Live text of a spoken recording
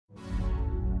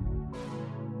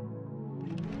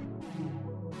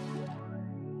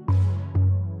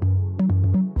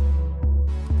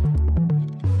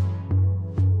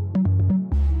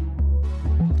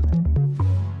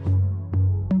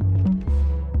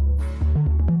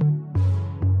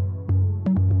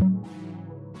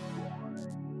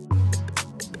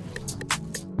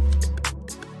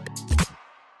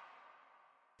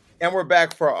And we're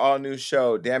back for our all new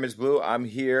show, Damage Blue. I'm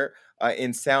here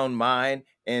in sound mind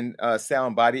and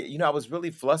sound body. You know, I was really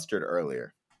flustered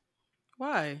earlier.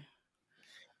 Why?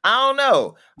 I don't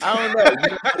know. I don't know.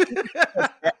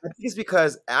 I think it's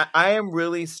because I am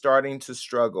really starting to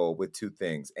struggle with two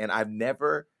things, and I've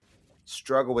never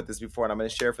struggled with this before, and I'm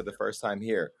going to share for the first time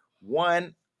here.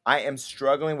 One, I am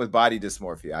struggling with body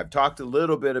dysmorphia. I've talked a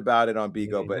little bit about it on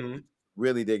Bigo, but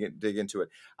really dig into it.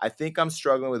 I think I'm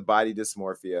struggling with body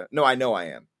dysmorphia. No, I know I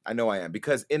am. I know I am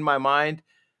because in my mind,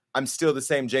 I'm still the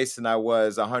same Jason I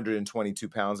was 122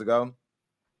 pounds ago.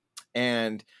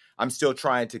 And I'm still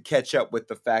trying to catch up with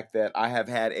the fact that I have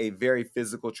had a very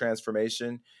physical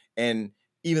transformation. And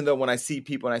even though when I see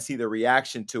people and I see the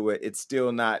reaction to it, it's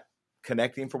still not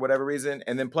connecting for whatever reason.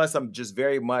 And then plus, I'm just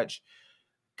very much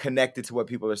connected to what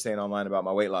people are saying online about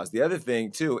my weight loss. The other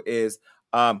thing, too, is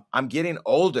I'm getting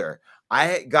older.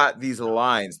 I got these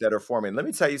lines that are forming. Let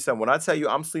me tell you something. When I tell you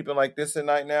I'm sleeping like this at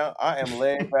night now, I am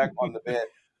laying back on the bed.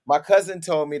 My cousin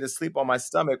told me to sleep on my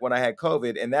stomach when I had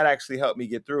COVID, and that actually helped me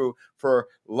get through for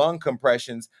lung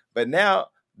compressions. But now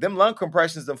them lung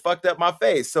compressions have fucked up my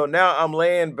face. So now I'm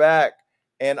laying back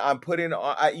and I'm putting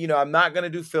on, I'm not going to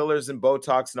do fillers and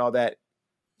Botox and all that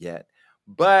yet.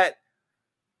 But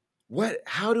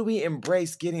how do we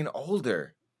embrace getting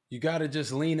older? You got to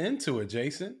just lean into it,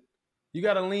 Jason. You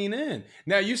got to lean in.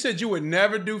 Now, you said you would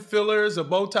never do fillers or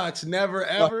Botox, never,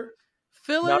 ever?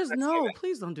 Fillers? No,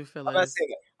 please don't do fillers. I'm not saying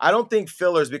that. I don't think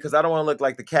fillers because I don't want to look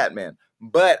like the cat man.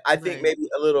 But I think maybe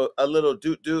a little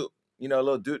doot, a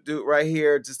little doot right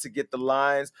here just to get the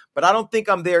lines. But I don't think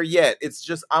I'm there yet. It's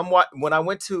just when I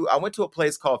went to a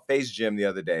place called Face Gym the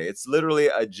other day. It's literally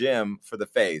a gym for the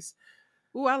face.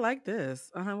 Ooh, I like this.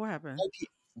 What happened?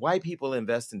 White people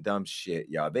invest in dumb shit,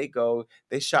 y'all.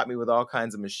 They shot me with all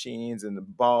kinds of machines and the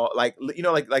ball, like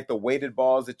the weighted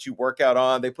balls that you work out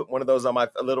on. They put one of those a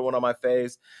little one on my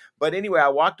face. But anyway, I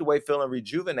walked away feeling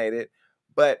rejuvenated.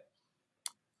 But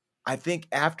I think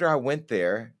after I went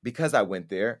there,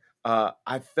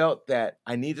 I felt that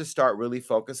I need to start really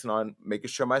focusing on making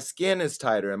sure my skin is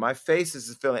tighter and my face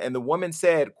is feeling. And the woman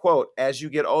said, quote, "As you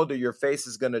get older, your face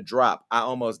is going to drop." I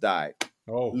almost died.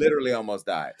 Oh, literally almost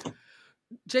died.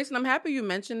 Jason, I'm happy you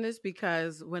mentioned this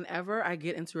because whenever I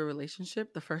get into a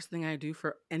relationship, the first thing I do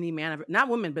for any man, not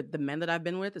women, but the men that I've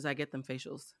been with, is I get them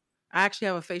facials. I actually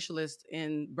have a facialist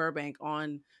in Burbank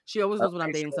she always knows when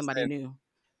I'm dating somebody new.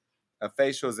 A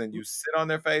facials and you sit on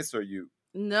their face or you?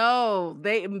 No,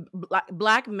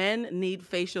 black men need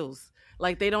facials.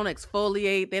 Like they don't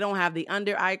exfoliate. They don't have the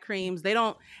under eye creams. They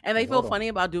feel funny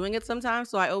about doing it sometimes.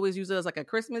 So I always use it as like a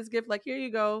Christmas gift. Like, here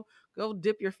you go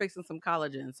dip your face in some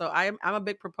collagen. So I'm a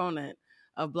big proponent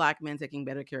of black men taking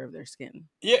better care of their skin.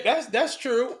 Yeah, that's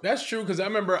true. That's true. Cause I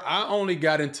remember I only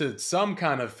got into some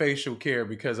kind of facial care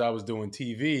because I was doing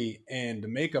TV and the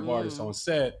makeup artist on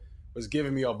set was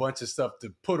giving me a bunch of stuff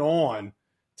to put on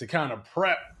to kind of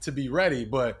prep to be ready.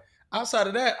 But outside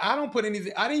of that, I don't put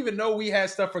anything. I didn't even know we had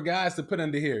stuff for guys to put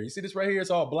under here. You see this right here? It's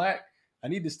all black. I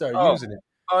need to start using it.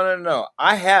 Oh, no.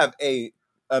 I have a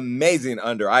amazing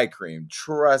under eye cream.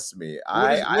 Trust me.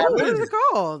 What is it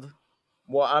called?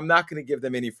 Well, I'm not going to give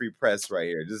them any free press right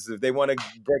here. Just if they want to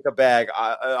break a bag,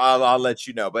 I'll let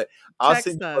you know. But I'll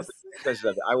send you.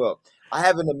 I will. I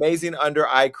have an amazing under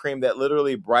eye cream that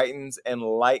literally brightens and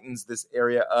lightens this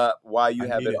area up while you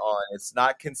have it on. It's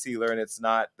not concealer and it's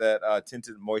not that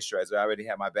tinted moisturizer. I already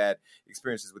had my bad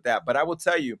experiences with that. But I will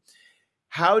tell you,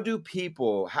 how do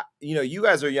people, you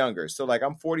guys are younger. So like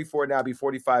I'm 44 now, I'll be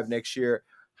 45 next year.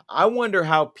 I wonder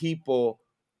how people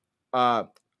are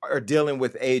dealing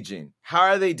with aging. How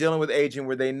are they dealing with aging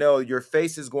where they know your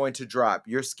face is going to drop?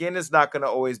 Your skin is not going to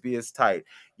always be as tight.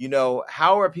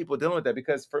 How are people dealing with that?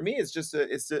 Because for me, it's just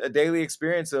a daily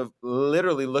experience of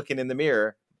literally looking in the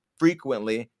mirror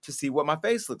frequently to see what my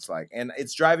face looks like. And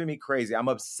it's driving me crazy. I'm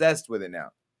obsessed with it now.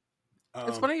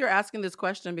 It's funny you're asking this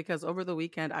question because over the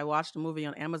weekend, I watched a movie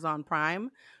on Amazon Prime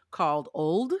called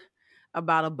Old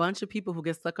about a bunch of people who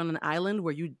get stuck on an island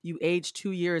where you age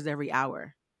 2 years every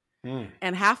hour.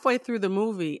 And halfway through the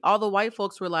movie, all the white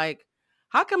folks were like,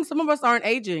 how come some of us aren't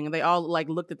aging? And they all like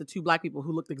looked at the two black people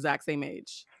who looked the exact same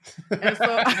age. And so,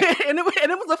 and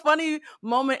it was a funny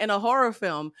moment in a horror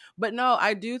film. But no,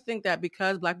 I do think that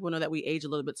because black people know that we age a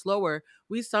little bit slower,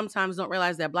 we sometimes don't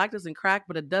realize that black doesn't crack,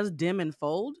 but it does dim and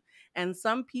fold. And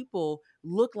some people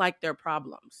look like they're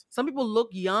problems. Some people look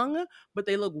young, but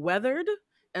they look weathered.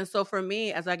 And so for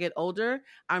me, as I get older,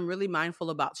 I'm really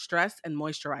mindful about stress and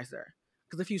moisturizer.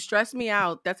 Because if you stress me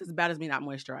out, that's as bad as me not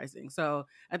moisturizing. So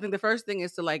I think the first thing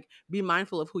is to like be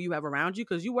mindful of who you have around you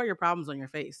because you wear your problems on your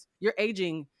face. You're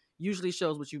aging usually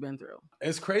shows what you've been through.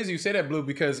 It's crazy you say that, Blue,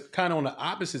 because kind of on the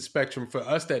opposite spectrum for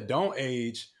us that don't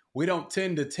age, we don't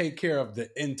tend to take care of the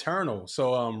internal.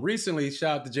 So recently,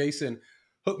 shout out to Jason,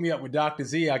 hooked me up with Dr.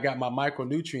 Z. I got my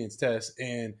micronutrients test,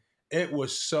 and it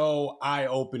was so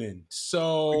eye-opening.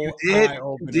 You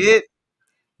did?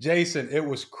 Jason, it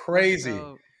was crazy.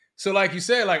 So like you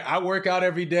said, like I work out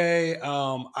every day.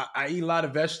 I eat a lot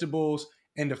of vegetables,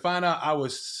 and to find out I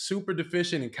was super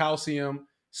deficient in calcium,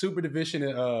 super deficient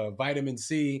in vitamin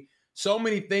C, so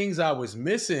many things I was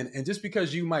missing. And just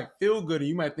because you might feel good and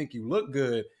you might think you look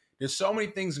good, there's so many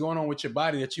things going on with your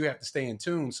body that you have to stay in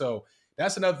tune. So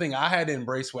that's another thing I had to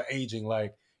embrace with aging.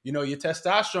 Like, you know, your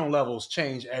testosterone levels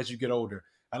change as you get older.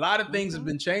 A lot of things have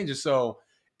been changing. So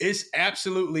it's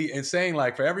absolutely insane.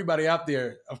 Like for everybody out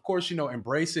there, of course, you know,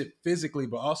 embrace it physically,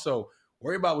 but also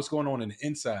worry about what's going on in the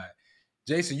inside.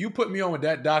 Jason, you put me on with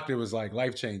that doctor. It was like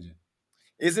life-changing.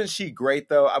 Isn't she great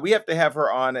though? We have to have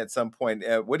her on at some point.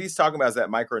 What he's talking about is that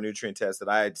micronutrient test that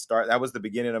I had started. That was the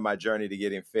beginning of my journey to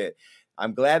getting fit.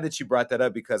 I'm glad that you brought that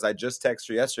up because I just texted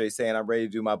her yesterday saying I'm ready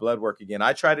to do my blood work again.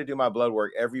 I try to do my blood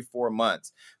work every 4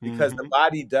 months because the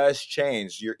body does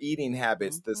change. Your eating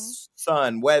habits, the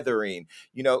sun, weathering,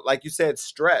 you know, like you said,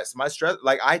 stress. My stress,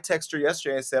 like I texted her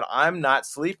yesterday and said, I'm not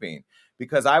sleeping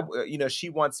because she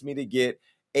wants me to get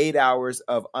 8 hours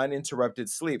of uninterrupted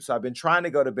sleep. So I've been trying to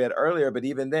go to bed earlier, but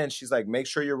even then she's like, make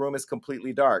sure your room is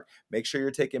completely dark. Make sure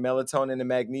you're taking melatonin and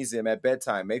magnesium at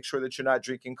bedtime. Make sure that you're not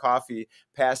drinking coffee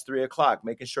past 3 o'clock,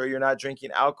 making sure you're not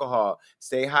drinking alcohol,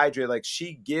 stay hydrated. Like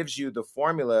she gives you the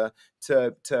formula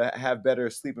to have better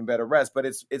sleep and better rest. But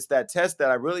it's that test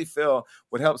that I really feel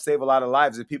would help save a lot of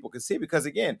lives if people could see, because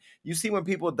again, you see when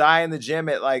people die in the gym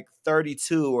at like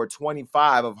 32 or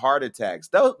 25 of heart attacks,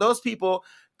 those people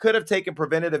could have taken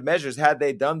preventative measures had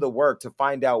they done the work to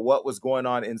find out what was going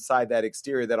on inside that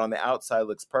exterior that on the outside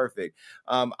looks perfect.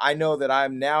 I know that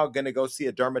I'm now going to go see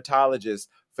a dermatologist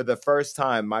for the first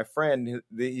time. My friend,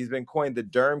 he's been coined the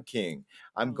Derm King.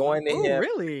 I'm going to him.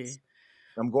 Really?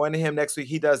 I'm going to him next week.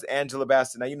 He does Angela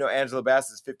Bassett. Now, you know, Angela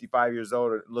Bassett is 55 years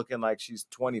old, looking like she's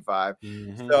 25.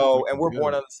 So, and we're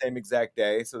born on the same exact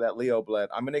day. So that Leo blood,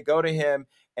 I'm going to go to him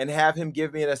and have him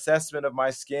give me an assessment of my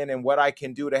skin and what I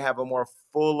can do to have a more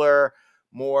fuller,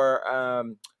 more,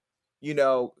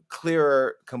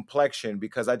 clearer complexion,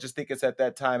 because I just think it's at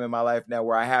that time in my life now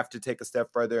where I have to take a step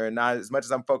further. And not as much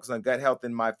as I'm focused on gut health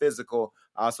in my physical,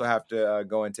 I also have to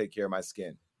go and take care of my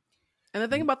skin. And the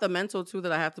thing about the mental, too,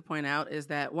 that I have to point out is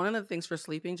that one of the things for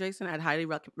sleeping, Jason, I'd highly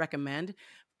recommend,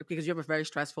 because you have a very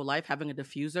stressful life, having a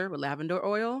diffuser with lavender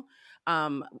oil.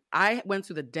 I went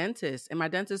to the dentist, and my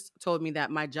dentist told me that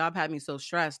my job had me so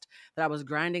stressed that I was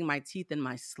grinding my teeth in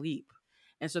my sleep.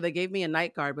 And so they gave me a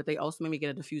night guard, but they also made me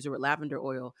get a diffuser with lavender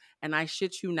oil. And I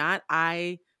shit you not,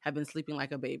 I have been sleeping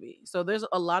like a baby. So there's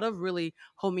a lot of really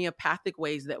homeopathic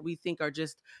ways that we think are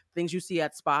just things you see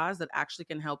at spas that actually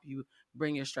can help you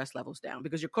bring your stress levels down,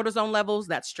 because your cortisone levels,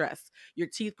 that's stress. Your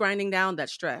teeth grinding down,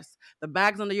 that's stress. The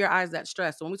bags under your eyes, that's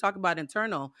stress. So when we talk about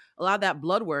internal, a lot of that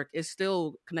blood work is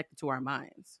still connected to our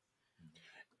minds.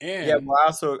 And yeah,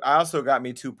 well, I also got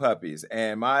me 2 puppies,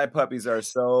 and my puppies are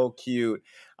so cute.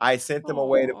 I sent them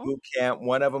away to boot camp.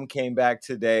 One of them came back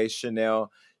today,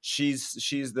 Chanel. She's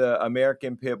the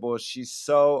American Pit Bull. She's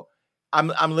so, I'm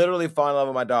literally falling in love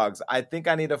with my dogs. I think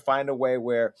I need to find a way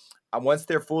where once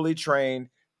they're fully trained,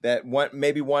 that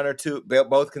maybe 1 or 2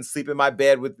 both can sleep in my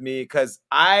bed with me, because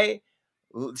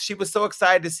she was so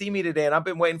excited to see me today, and I've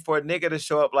been waiting for a nigga to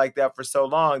show up like that for so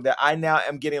long that I now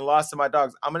am getting lost in my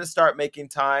dogs. I'm going to start making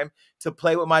time to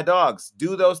play with my dogs,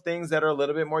 do those things that are a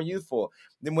little bit more youthful.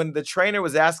 Then when the trainer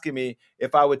was asking me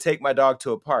if I would take my dog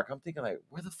to a park, I'm thinking like,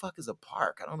 where the fuck is a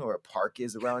park? I don't know where a park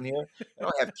is around here. I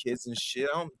don't have kids and shit.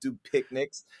 I don't do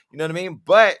picnics. You know what I mean?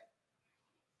 But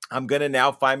I'm going to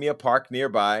now find me a park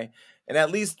nearby. And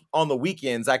at least on the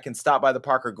weekends, I can stop by the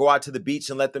park or go out to the beach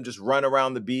and let them just run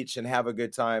around the beach and have a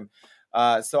good time.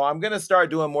 So I'm going to start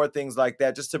doing more things like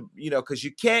that, just to, because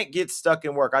you can't get stuck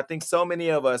in work. I think so many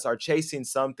of us are chasing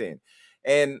something.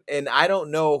 And I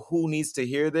don't know who needs to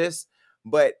hear this,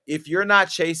 but if you're not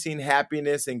chasing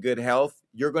happiness and good health,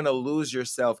 you're going to lose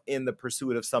yourself in the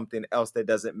pursuit of something else that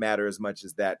doesn't matter as much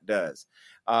as that does.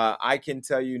 I can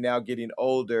tell you now, getting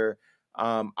older,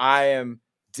 I am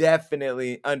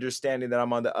definitely understanding that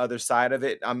I'm on the other side of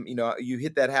it. You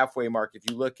hit that halfway mark. If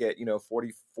you look at,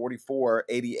 40, 44,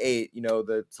 88,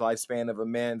 the lifespan of a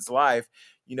man's life,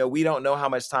 we don't know how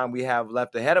much time we have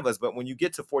left ahead of us. But when you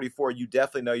get to 44, you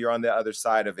definitely know you're on the other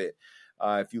side of it.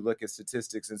 if you look at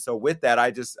statistics. And so with that,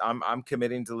 I'm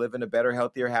committing to living a better,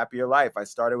 healthier, happier life. I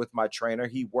started with my trainer.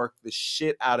 He worked the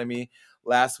shit out of me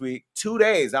last week. 2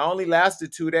 days. I only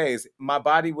lasted 2 days. My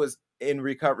body was in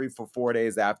recovery for 4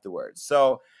 days afterwards.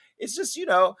 So it's just,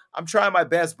 I'm trying my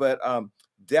best, but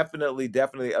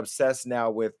definitely obsessed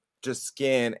now with just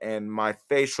skin and my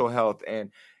facial health.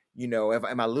 And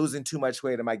am I losing too much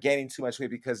weight? Am I gaining too much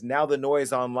weight? Because now the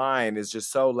noise online is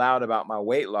just so loud about my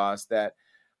weight loss that,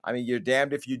 I mean, you're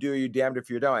damned if you do, you're damned if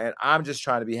you don't. And I'm just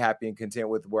trying to be happy and content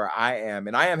with where I am.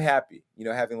 And I am happy,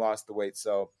 having lost the weight.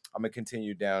 So I'm going to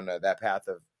continue down that path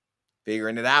of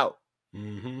figuring it out.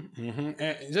 And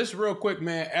just real quick,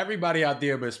 man, everybody out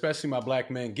there, but especially my Black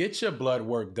men, get your blood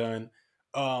work done.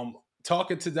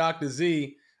 Talking to Dr.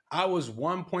 Z, I was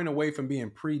 1 point away from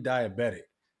being pre-diabetic.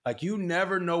 Like, you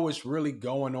never know what's really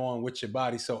going on with your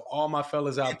body. So all my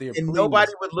fellas out there, and please.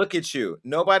 Nobody would look at you.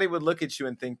 Nobody would look at you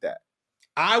and think that.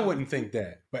 I wouldn't think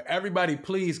that. But everybody,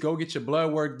 please go get your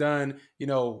blood work done.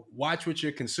 Watch what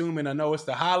you're consuming. I know it's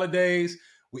the holidays.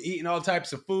 We're eating all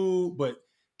types of food, but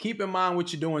keep in mind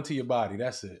what you're doing to your body.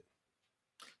 That's it.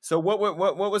 So what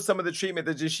was some of the treatment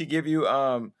that did she give you?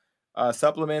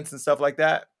 Supplements and stuff like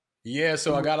that? Yeah,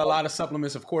 so I got a lot of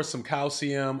supplements. Of course, some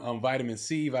calcium, vitamin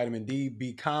C, vitamin D,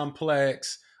 B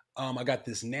complex. I got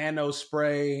this nano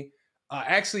spray.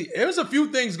 Actually, there's a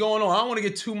few things going on. I don't want to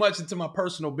get too much into my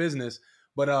personal business,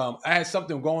 but I had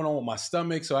something going on with my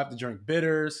stomach, so I have to drink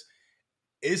bitters.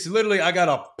 It's literally, I got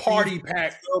a party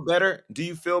pack. Feel better? Do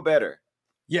you feel better?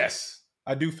 Yes,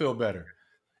 I do feel better.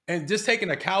 And just taking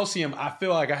the calcium, I feel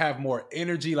like I have more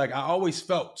energy. Like, I always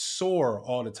felt sore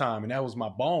all the time, and that was my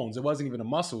bones. It wasn't even a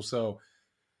muscle. So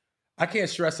I can't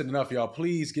stress it enough, y'all.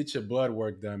 Please get your blood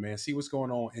work done, man. See what's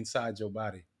going on inside your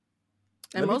body.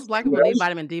 And most Black people need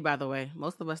vitamin D, by the way.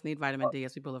 Most of us need vitamin D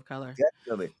as people of color.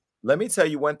 Definitely. Let me tell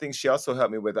you one thing she also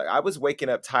helped me with. I was waking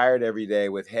up tired every day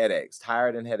with headaches,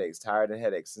 tired and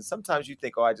headaches. And sometimes you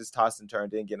think, I just tossed and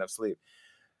turned, didn't get enough sleep.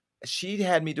 She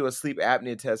had me do a sleep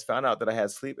apnea test, found out that I had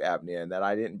sleep apnea and that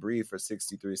I didn't breathe for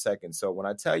 63 seconds. So when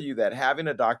I tell you that having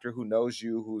a doctor who knows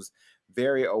you, who's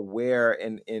very aware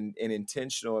and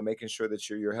intentional and making sure that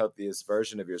you're your healthiest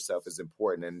version of yourself is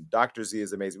important. And Dr. Z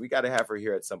is amazing. We got to have her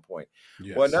here at some point.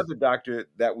 Yes. Well, another doctor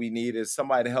that we need is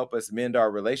somebody to help us mend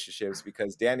our relationships,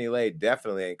 because DaniLeigh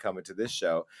definitely ain't coming to this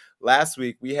show. Last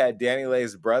week, we had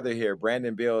DaniLeigh's brother here,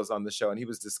 Brandon Bills, on the show, and he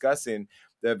was discussing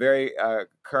the very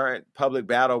current public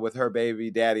battle with her baby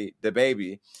daddy, the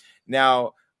baby.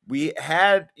 Now, we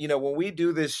had, when we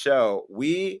do this show,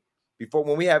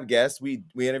 when we have guests, we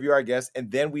interview our guests, and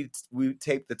then we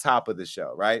tape the top of the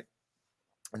show, right?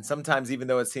 And sometimes, even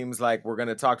though it seems like we're going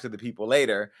to talk to the people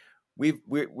later,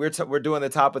 we're doing the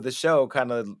top of the show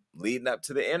kind of leading up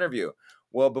to the interview.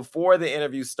 Well, before the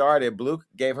interview started, Blue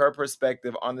gave her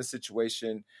perspective on the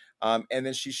situation, and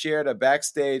then she shared a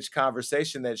backstage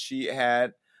conversation that she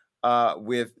had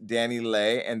with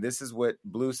DaniLeigh, and this is what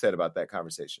Blue said about that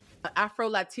conversation. An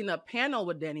Afro-Latina panel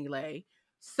with DaniLeigh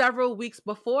several weeks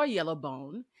before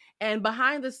Yellowbone, and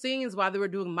behind the scenes, while they were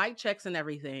doing mic checks and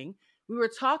everything, we were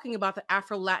talking about the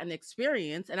Afro-Latin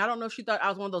experience. And I don't know if she thought I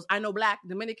was one of those I know Black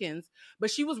Dominicans,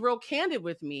 but she was real candid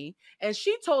with me. And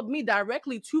she told me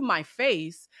directly to my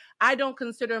face, I don't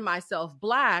consider myself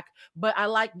Black, but I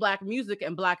like Black music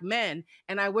and Black men.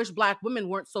 And I wish Black women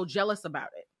weren't so jealous about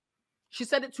it. She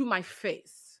said it to my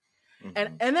face.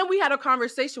 Mm-hmm. And then we had a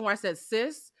conversation where I said,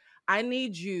 sis, I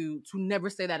need you to never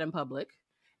say that in public.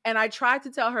 And I tried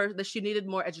to tell her that she needed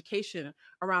more education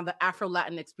around the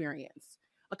Afro-Latin experience.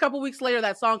 A couple weeks later,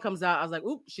 that song comes out. I was like,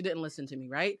 oop, she didn't listen to me,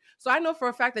 right? So I know for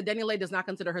a fact that DaniLeigh does not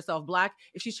consider herself Black.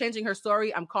 If she's changing her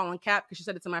story, I'm calling cap, because she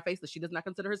said it to my face that she does not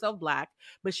consider herself Black,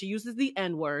 but she uses the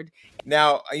N-word.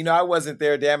 Now, I wasn't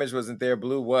there. Damage wasn't there.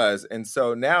 Blue was. And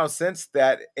so now, since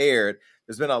that aired,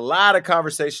 there's been a lot of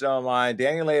conversation online.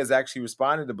 DaniLeigh has actually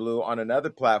responded to Blue on another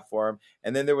platform.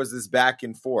 And then there was this back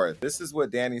and forth. This is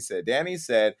what Danny said. Danny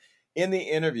said, in the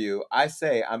interview, I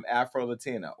say I'm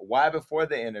Afro-Latina. Why before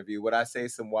the interview would I say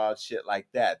some wild shit like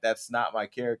that? That's not my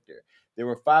character. There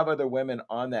were 5 other women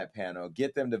on that panel.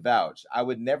 Get them to vouch. I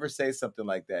would never say something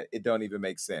like that. It don't even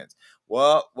make sense.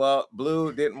 Well,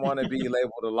 Blue didn't want to be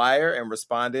labeled a liar and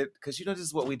responded, because this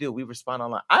is what we do. We respond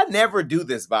online. I never do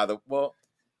this, by the way.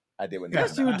 I did with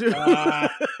Yes, you do.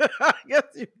 Yes,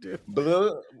 you do.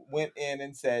 Blue went in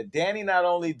and said, Danny, not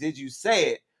only did you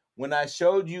say it, when I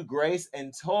showed you grace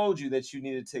and told you that you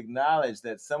needed to acknowledge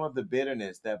that some of the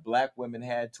bitterness that Black women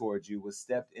had towards you was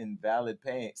steeped in valid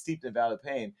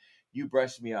pain, you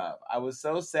brushed me off. I was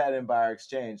so saddened by our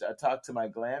exchange. I talked to my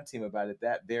glam team about it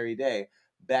that very day,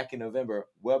 back in November,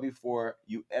 well before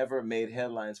you ever made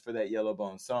headlines for that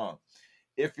Yellowbone song.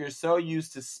 If you're so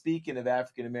used to speaking of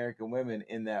African American women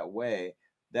in that way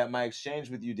that my exchange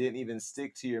with you didn't even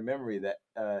stick to your memory,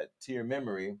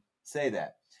 say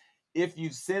that. If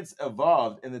you've since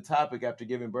evolved in the topic after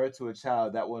giving birth to a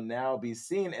child that will now be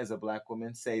seen as a Black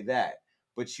woman, say that.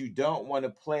 But you don't want to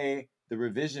play the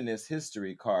revisionist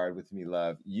history card with me,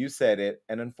 love. You said it,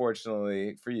 and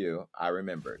unfortunately for you, I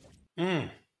remembered.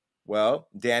 Well,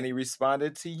 Danny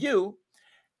responded to you,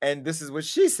 and this is what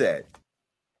she said.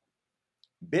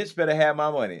 Bitch better have my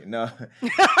money. No.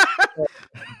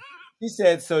 He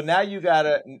said, so now you got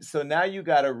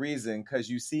a reason because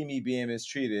you see me being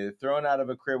mistreated, thrown out of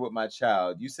a crib with my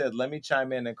child. You said, let me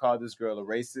chime in and call this girl a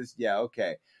racist. Yeah,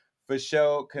 okay. For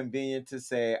sure, convenient to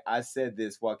say I said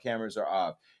this while cameras are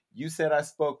off. You said I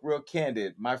spoke real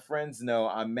candid. My friends know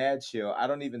I'm mad chill. I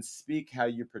don't even speak how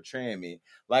you're portraying me.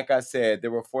 Like I said,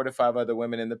 there were 4 to 5 other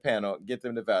women in the panel. Get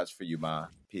them to vouch for you, Ma.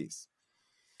 Peace.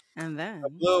 And then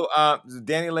Blue,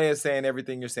 Danny Lay is saying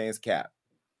everything you're saying is cap.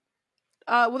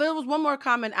 Well, there was one more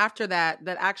comment after that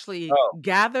actually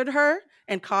gathered her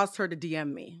and caused her to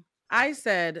DM me. I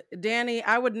said, Danny,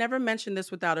 I would never mention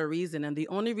this without a reason. And the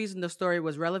only reason the story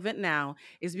was relevant now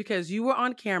is because you were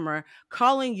on camera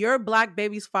calling your Black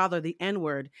baby's father the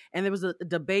N-word. And there was a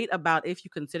debate about if you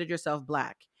considered yourself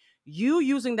Black. You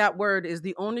using that word is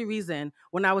the only reason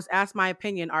when I was asked my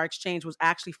opinion, our exchange was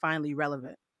actually finally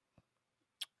relevant.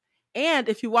 And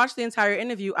if you watch the entire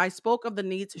interview, I spoke of the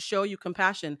need to show you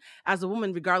compassion as a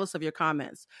woman, regardless of your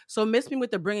comments. So miss me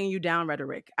with the bringing you down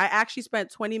rhetoric. I actually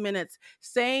spent 20 minutes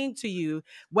saying to you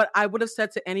what I would have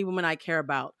said to any woman I care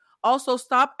about. Also,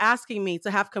 stop asking me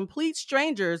to have complete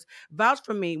strangers vouch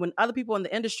for me when other people in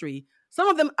the industry, some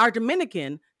of them are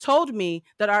Dominican, told me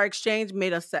that our exchange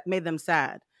made them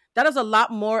sad. That is a lot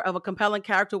more of a compelling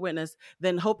character witness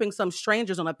than hoping some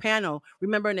strangers on a panel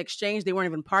remember an exchange they weren't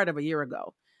even part of a year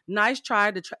ago. Nice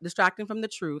try distracting from the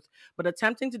truth, but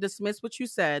attempting to dismiss what you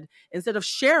said instead of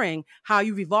sharing how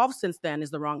you've evolved since then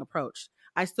is the wrong approach.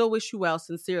 I still wish you well,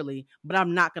 sincerely, but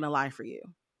I'm not going to lie for you.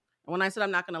 And when I said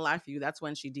I'm not going to lie for you, that's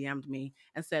when she DM'd me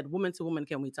and said, woman to woman,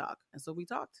 can we talk? And so we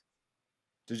talked.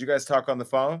 Did you guys talk on the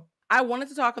phone? I wanted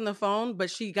to talk on the phone, but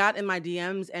she got in my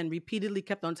DMs and repeatedly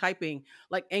kept on typing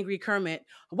like angry Kermit.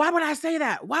 Why would I say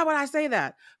that? Why would I say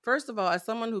that? First of all, as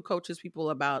someone who coaches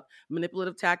people about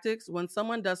manipulative tactics, when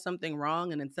someone does something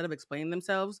wrong and instead of explaining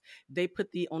themselves, they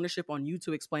put the ownership on you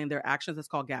to explain their actions. That's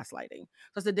called gaslighting.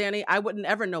 So I said, Danny, I wouldn't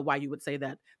ever know why you would say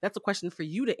that. That's a question for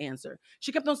you to answer.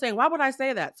 She kept on saying, why would I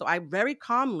say that? So I very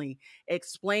calmly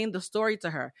explained the story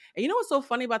to her. And you know what's so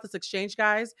funny about this exchange,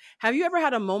 guys? Have you ever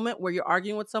had a moment where you're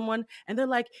arguing with someone and they're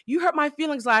like, you hurt my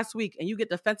feelings last week, and you get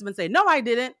defensive and say, no, I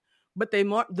didn't. But the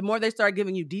more they start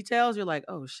giving you details, you're like,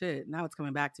 oh shit, now it's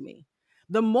coming back to me.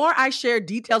 The more I shared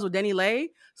details with Danny Lay,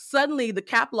 suddenly the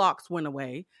cap locks went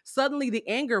away. Suddenly the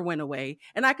anger went away.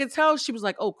 And I could tell she was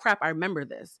like, oh crap, I remember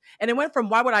this. And it went from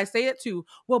why would I say it to,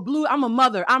 well, Blue, I'm a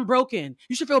mother. I'm broken.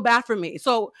 You should feel bad for me.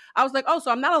 So I was like, oh, so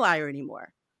I'm not a liar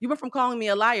anymore. You went from calling me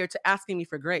a liar to asking me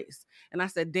for grace. And I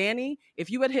said, Danny, if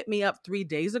you had hit me up 3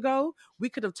 days ago, we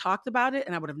could have talked about it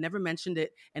and I would have never mentioned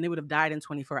it and it would have died in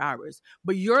 24 hours.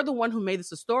 But you're the one who made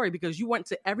this a story because you went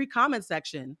to every comment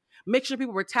section, make sure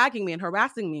people were tagging me and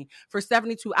harassing me for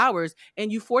 72 hours,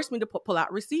 and you forced me to pull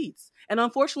out receipts. And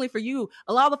unfortunately for you,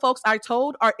 a lot of the folks I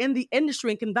told are in the industry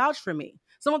and can vouch for me.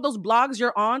 Some of those blogs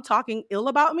you're on talking ill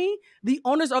about me, the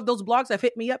owners of those blogs have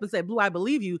hit me up and said, Blue, I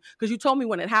believe you because you told me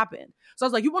when it happened. So I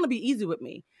was like, you want to be easy with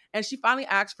me. And she finally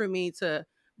asked for me to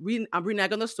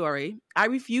renege on the story. I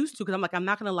refused to because I'm like, I'm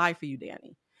not going to lie for you,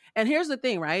 Danny. And here's the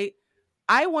thing, right?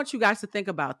 I want you guys to think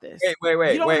about this.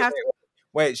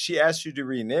 Wait. She asked you to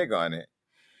renege on it.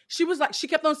 She was like, she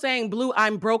kept on saying, Blue,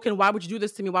 I'm broken. Why would you do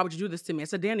this to me? Why would you do this to me? I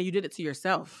said, Danny, you did it to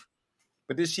yourself.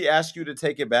 But did she ask you to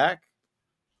take it back?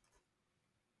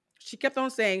 She kept on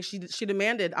saying, she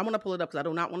demanded, I want to pull it up because I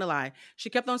do not want to lie. She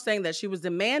kept on saying that she was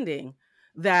demanding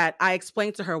that I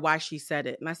explained to her why she said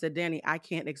it. And I said, Danny, I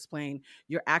can't explain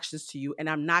your actions to you, and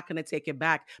I'm not going to take it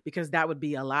back because that would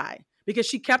be a lie. Because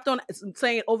she kept on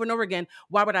saying it over and over again,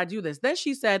 why would I do this? Then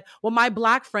she said, well, my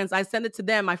Black friends, I send it to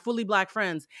them, my fully Black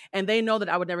friends, and they know that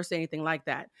I would never say anything like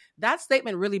that. That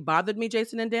statement really bothered me,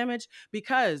 Jason and Damage,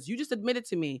 because you just admitted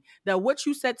to me that what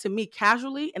you said to me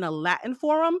casually in a Latin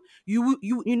forum, you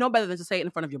know better than to say it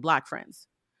in front of your Black friends.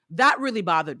 That really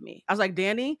bothered me. I was like,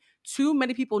 Danny, too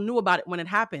many people knew about it when it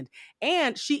happened.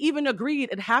 And she even agreed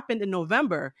it happened in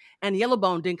November and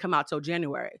Yellowbone didn't come out till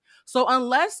January. So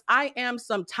unless I am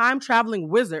some time traveling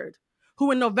wizard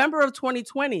who in November of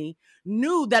 2020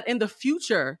 knew that in the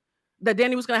future that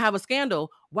Danny was going to have a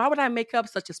scandal, why would I make up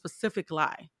such a specific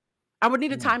lie? I would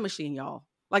need a time machine, y'all.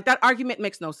 Like, that argument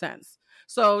makes no sense.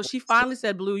 So she finally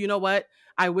said, Blue, you know what?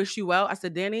 I wish you well. I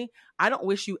said, Danny, I don't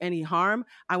wish you any harm.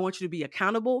 I want you to be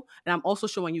accountable. And I'm also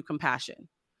showing you compassion.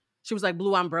 She was like,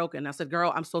 Blue, I'm broken. I said,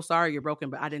 girl, I'm so sorry you're broken,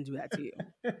 but I didn't do that to you.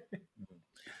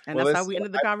 And Well, that's how we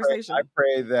ended the conversation. I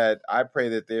pray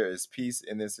that there is peace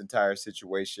in this entire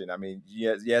situation. I mean,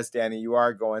 yes, Danny, you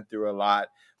are going through a lot,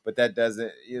 but that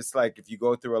doesn't. It's like if you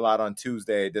go through a lot on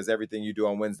Tuesday, does everything you do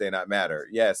on Wednesday not matter?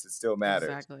 Yes, it still matters.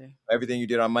 Exactly. Everything you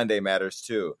did on Monday matters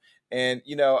too. And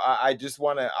I just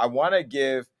want to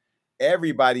give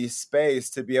everybody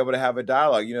space to be able to have a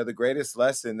dialogue. The greatest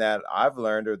lesson that I've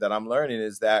learned or that I'm learning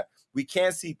is that we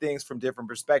can see things from different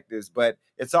perspectives, but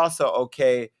it's also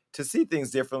okay to see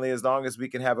things differently as long as we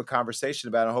can have a conversation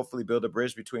about it and hopefully build a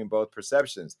bridge between both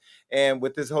perceptions. And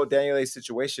with this whole Danielle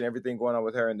situation, everything going on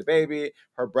with her and the baby,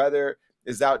 her brother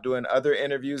is out doing other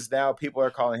interviews now. People are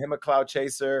calling him a clout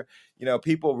chaser.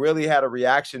 People really had a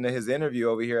reaction to his interview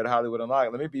over here at Hollywood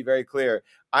Unlocked. Let me be very clear.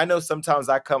 I know sometimes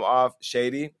I come off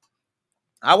shady.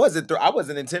 I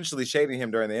wasn't intentionally shading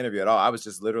him during the interview at all. I was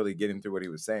just literally getting through what he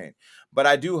was saying. But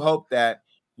I do hope that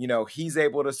he's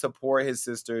able to support his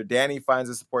sister. Danny finds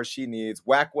the support she needs.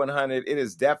 Whack 100, it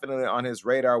is definitely on his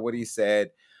radar what he said.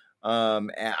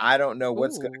 And I don't know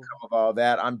what's going to come of all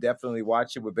that. I'm definitely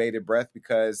watching with bated breath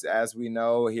because, as we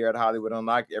know here at Hollywood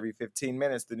Unlocked, every 15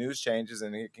 minutes the news changes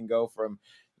and it can go from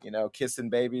kissing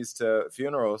babies to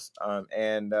funerals.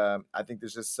 And I think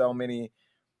there's just so many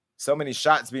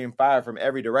shots being fired from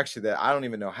every direction that I don't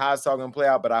even know how it's all going to play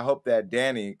out. But I hope that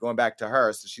Danny, going back to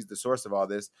her, so she's the source of all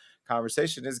this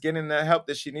conversation, is getting the help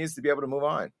that she needs to be able to move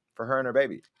on for her and her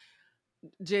baby.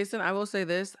 Jason, I will say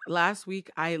this. Last week,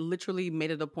 I literally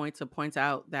made it a point to point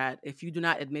out that if you do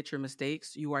not admit your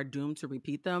mistakes, you are doomed to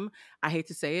repeat them. I hate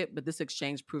to say it, but this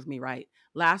exchange proved me right.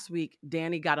 Last week,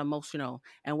 Danny got emotional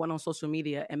and went on social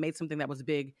media and made something that was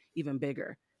big even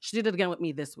bigger. She did it again with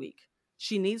me this week.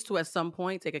 She needs to, at some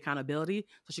point, take accountability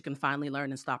so she can finally learn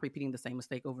and stop repeating the same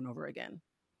mistake over and over again.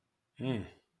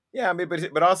 Yeah, I mean,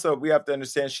 but also we have to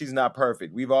understand she's not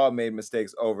perfect. We've all made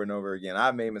mistakes over and over again.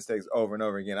 I've made mistakes over and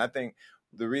over again. I think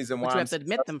the reason why you have to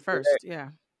admit them first. Yeah.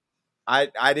 I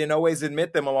didn't always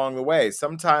admit them along the way.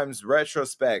 Sometimes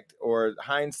retrospect or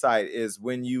hindsight is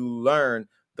when you learn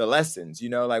the lessons.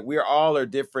 Like we all are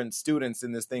different students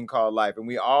in this thing called life, and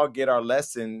we all get our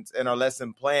lessons and our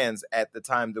lesson plans at the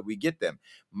time that we get them.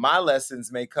 My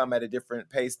lessons may come at a different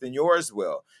pace than yours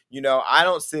will. I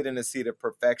don't sit in a seat of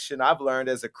perfection. I've learned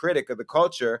as a critic of the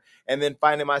culture and then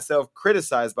finding myself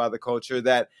criticized by the culture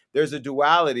that there's a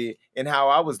duality in how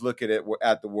I was looking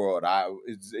at the world.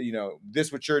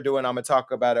 This what you're doing, I'm going to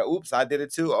talk about it. Oops, I did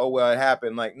it too. Oh, well, it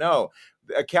happened. Like, no.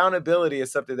 Accountability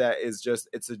is something that is just,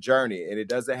 it's a journey and it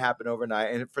doesn't happen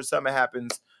overnight. And for some, it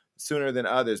happens sooner than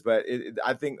others. But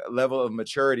I think a level of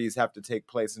maturities have to take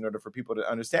place in order for people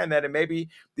to understand that. And maybe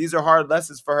these are hard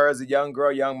lessons for her as a young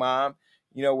girl, young mom,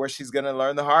 where she's going to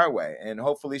learn the hard way. And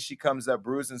hopefully she comes up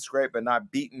bruised and scraped, but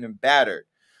not beaten and battered.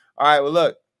 All right, well,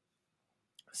 look.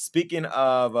 Speaking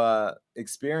of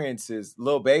experiences,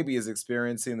 Lil Baby is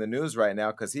experiencing the news right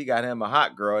now because he got him a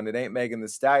hot girl, and it ain't Megan Thee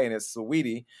Stallion, it's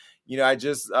Saweetie. I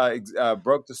just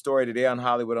broke the story today on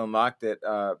Hollywood Unlocked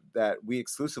that we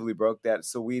exclusively broke that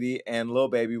Saweetie and Lil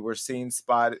Baby were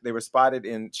spotted. They were spotted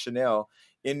in Chanel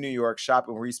in New York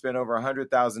shopping, where he spent over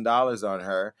 $100,000 on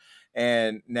her.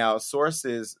 And now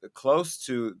sources close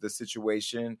to the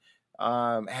situation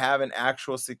have an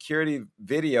actual security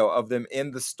video of them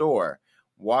in the store,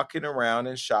 walking around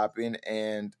and shopping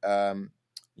and,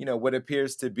 what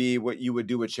appears to be what you would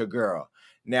do with your girl.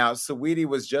 Now, Saweetie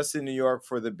was just in New York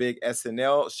for the big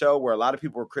SNL show where a lot of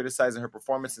people were criticizing her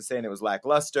performance and saying it was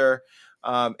lackluster.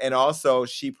 And also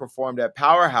she performed at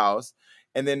Powerhouse,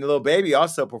 and then Lil Baby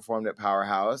also performed at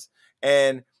Powerhouse.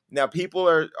 And now people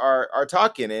are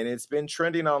talking, and it's been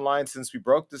trending online since we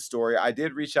broke the story. I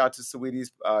did reach out to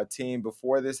Saweetie's team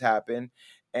before this happened,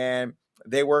 and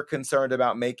they were concerned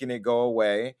about making it go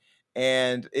away,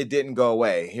 and it didn't go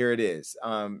away. Here it is.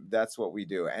 That's what we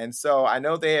do. And so I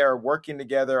know they are working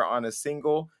together on a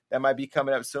single that might be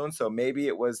coming up soon. So maybe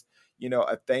it was,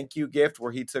 a thank you gift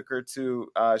where he took her to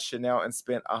Chanel and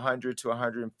spent $100,000 to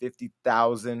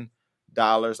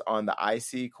 $150,000 on the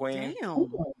IC Queen. Damn.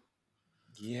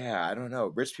 Yeah, I don't know.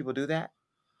 Rich people do that?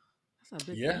 That's a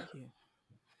big thank you.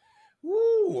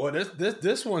 Ooh, well,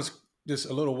 this one's just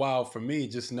a little wild for me,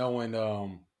 just knowing,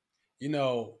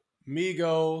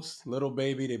 Migos, Lil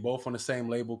Baby, they both on the same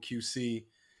label, QC.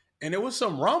 And there was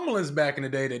some rumblings back in the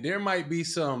day that there might be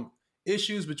some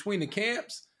issues between the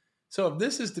camps. So if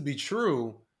this is to be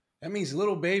true, that means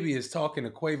Lil Baby is talking to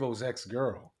Quavo's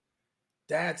ex-girl.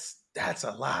 That's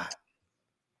a lot.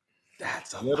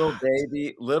 That's a Little lot.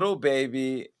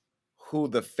 Baby, who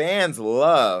the fans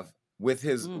love with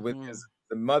his Mm-hmm.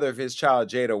 the mother of his child,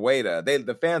 Jada Waiter.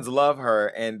 The fans love her,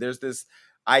 and there's this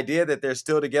idea that they're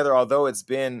still together, although it's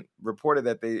been reported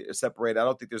that they are separated. I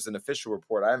don't think there's an official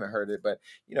report. I haven't heard it, but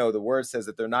the word says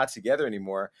that they're not together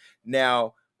anymore.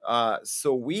 Now,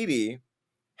 Saweetie,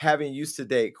 having used to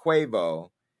date Quavo,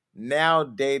 now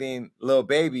dating Lil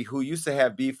Baby, who used to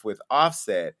have beef with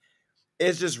Offset.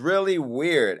 It's just really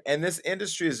weird. And this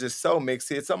industry is just so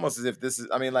mixy. It's almost as if this is,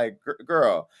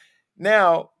 girl.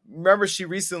 Now, remember she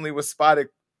recently was spotted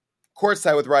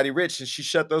courtside with Roddy Ricch, and she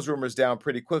shut those rumors down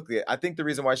pretty quickly. I think the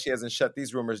reason why she hasn't shut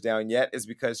these rumors down yet is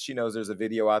because she knows there's a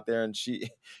video out there, and she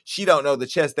don't know the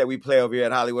chess that we play over here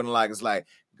at Hollywood Unlocked. It's like,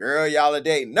 girl, y'all are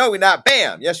dating. No, we're not.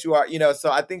 Bam. Yes, you are.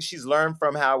 So I think she's learned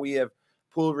from how we have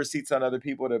pulled receipts on other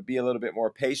people to be a little bit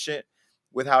more patient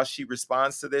with how she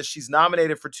responds to this. She's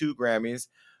nominated for 2 Grammys.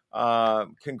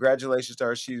 Congratulations to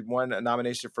her. She won a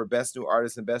nomination for Best New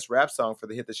Artist and Best Rap Song for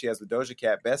the hit that she has with Doja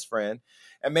Cat, Best Friend.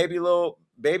 And maybe Lil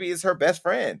Baby is her best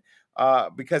friend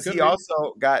because he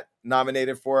also got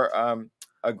nominated for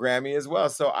a Grammy as well.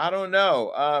 So I don't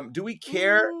know. Do we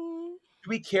care? Do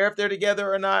we care if they're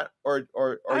together or not? Or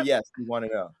yes, we want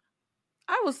to know.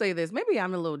 I will say this. Maybe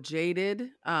I'm a little jaded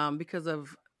because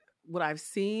of what I've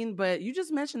seen, but you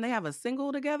just mentioned they have a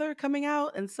single together coming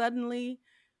out, and suddenly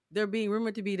they're being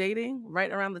rumored to be dating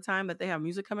right around the time that they have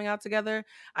music coming out together.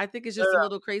 I think it's just a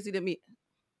little crazy to me.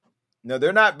 No,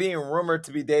 they're not being rumored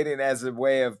to be dating as a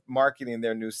way of marketing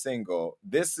their new single.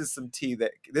 This is some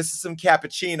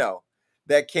cappuccino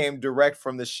that came direct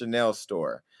from the Chanel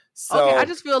store. So, okay, I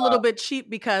just feel a little bit cheap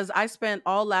because I spent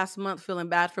all last month feeling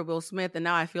bad for Will Smith, and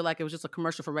now I feel like it was just a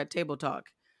commercial for Red Table Talk.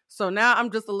 So now I'm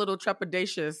just a little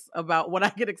trepidatious about what I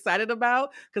get excited about,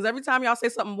 because every time y'all say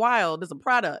something wild, there's a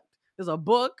product, there's a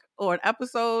book or an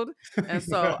episode, and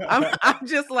so I'm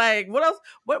just like, what else?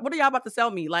 What are y'all about to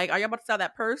sell me? Like, are y'all about to sell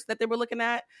that purse that they were looking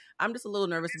at? I'm just a little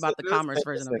nervous about the commerce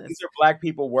version of this. These are Black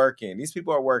people working. These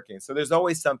people are working, so there's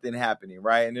always something happening,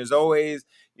 right? And there's always,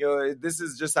 this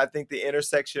is just, I think, the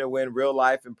intersection of when real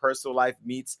life and personal life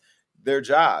meets their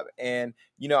job. And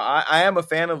I am a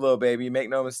fan of Lil Baby, make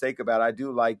no mistake about it. I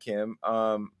do like him,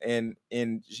 and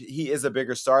he is a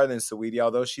bigger star than Saweetie,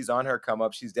 although she's on her come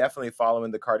up. She's definitely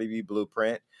following the Cardi B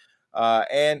blueprint,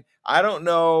 and I don't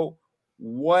know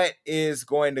what is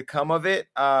going to come of it.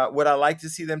 Would I like to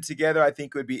see them together? I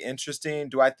think it would be interesting.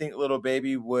 Do I think Lil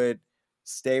Baby would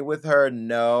stay with her?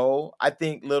 No. I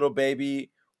think Lil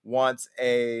Baby wants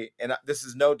and this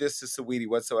is no diss to Saweetie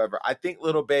whatsoever. I think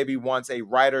Lil Baby wants a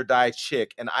ride or die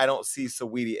chick, and I don't see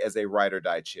Saweetie as a ride or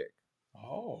die chick.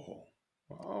 Oh,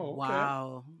 okay.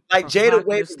 Wow! Like Jada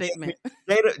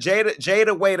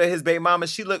Waiter, his baby mama,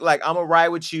 she looked like, I'm gonna ride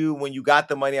with you when you got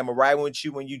the money. I'm gonna ride with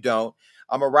you when you don't.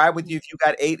 I'm gonna ride with you if you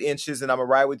got 8 inches, and I'm gonna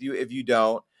ride with you if you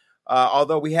don't.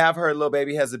 Although we have heard Lil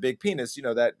Baby has a big penis,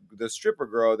 that the stripper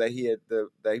girl that he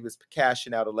was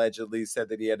cashing out allegedly said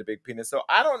that he had a big penis. So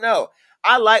I don't know.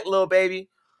 I like Lil Baby,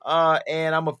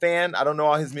 and I'm a fan. I don't know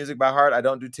all his music by heart. I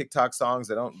don't do TikTok songs.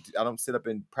 I don't sit up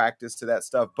and practice to that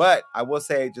stuff. But I will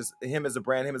say, just him as a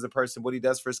brand, him as a person, what he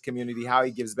does for his community, how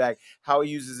he gives back, how he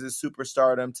uses his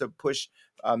superstardom to push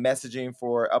messaging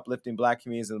for uplifting Black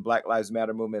communities and the Black Lives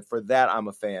Matter movement. For that, I'm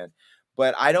a fan.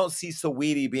 But I don't see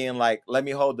Saweetie being like, let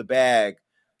me hold the bag,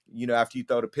 after you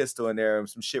throw the pistol in there and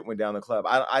some shit went down the club.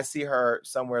 I see her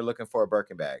somewhere looking for a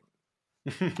Birkin bag.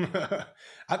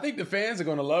 I think the fans are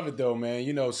going to love it, though, man.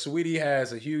 Saweetie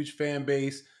has a huge fan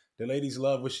base. The ladies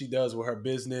love what she does with her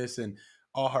business and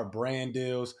all her brand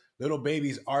deals. Lil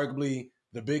Baby's arguably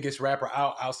the biggest rapper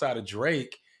outside of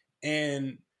Drake.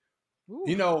 And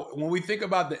when we think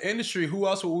about the industry, who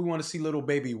else would we want to see Lil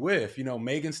Baby with?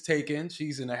 Megan's taken.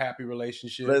 She's in a happy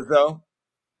relationship. Lizzo.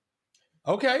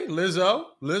 Okay, Lizzo.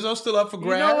 Lizzo's still up for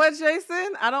grabs. You know what,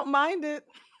 Jason? I don't mind it.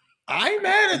 I ain't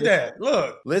mad at that.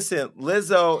 Look. Listen,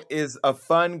 Lizzo is a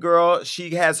fun girl. She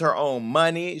has her own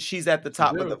money. She's at the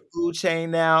top of the food chain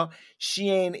now. She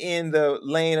ain't in the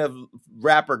lane of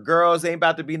rapper girls. Ain't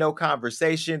about to be no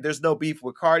conversation. There's no beef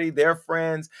with Cardi. They're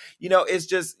friends. It's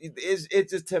just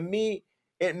to me,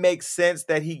 it makes sense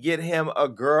that he get him a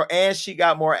girl, and she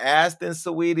got more ass than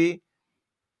Saweetie.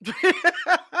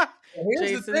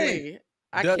 Here's the thing.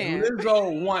 Does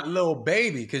Lizzo want Lil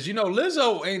Baby? Because,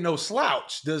 Lizzo ain't no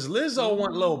slouch. Does Lizzo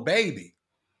want Lil Baby?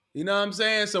 You know what I'm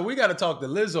saying? So we got to talk to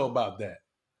Lizzo about that.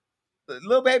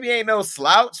 Lil Baby ain't no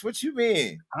slouch. What you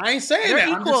mean? I ain't saying that.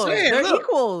 I'm just saying,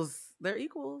 They're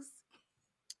equals.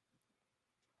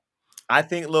 I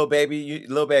think Lil Baby,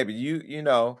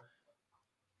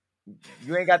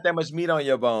 You ain't got that much meat on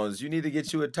your bones. You need to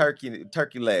get you a turkey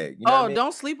leg. You know what I mean?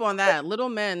 Don't sleep on that. Little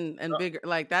men and bigger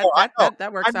like that. Oh, I know. That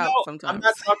I works out know. I'm sometimes.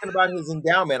 not talking about his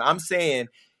endowment. I'm saying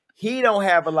he don't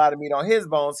have a lot of meat on his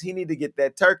bones. He need to get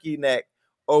that turkey neck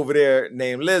over there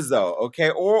named Lizzo. Okay.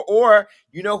 Or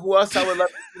you know who else I would love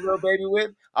to see Lil Baby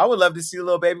with? I would love to see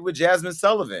Lil Baby with Jasmine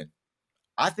Sullivan.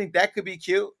 I think that could be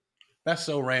cute. That's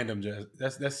so random, Jess.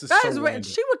 That's just That so is random.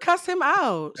 She would cuss him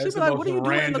out. She'd That's be the like, "What are you most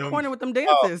doing in the random- corner with them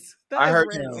dances?" I heard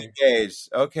random. you engaged.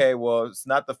 Okay, well, it's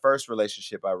not the first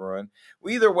relationship I ruined.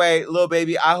 Well, either way, Lil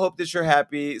Baby, I hope that you're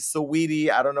happy. Sweetie,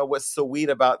 I don't know what's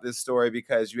sweet about this story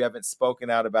because you haven't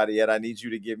spoken out about it yet. I need you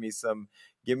to give me some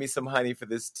honey for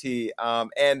this tea.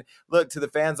 And look, to the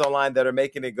fans online that are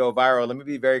making it go viral, let me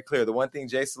be very clear. The one thing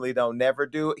Jason Lee don't never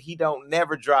do, he don't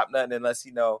never drop nothing unless he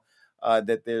know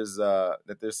that there's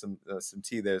some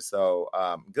tea there. So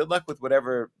good luck with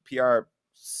whatever PR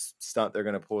stunt they're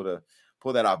gonna pull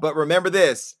that off. But remember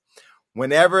this: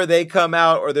 whenever they come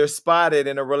out or they're spotted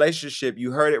in a relationship,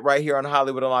 you heard it right here on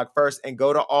Hollywood Unlocked first, and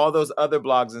go to all those other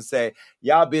blogs and say,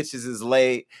 y'all bitches is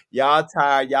late, y'all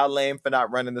tired, y'all lame for not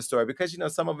running the story, because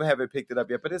some of them haven't picked it up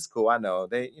yet, but it's cool. I know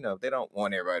they don't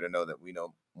want everybody to know that we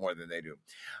know more than they do.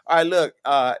 All right, look,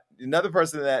 another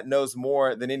person that knows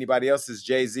more than anybody else is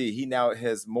Jay-Z. He now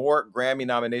has more Grammy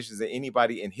nominations than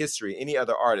anybody in history, any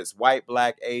other artist, white,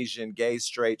 black, Asian, gay,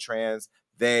 straight, trans,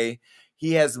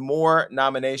 he has more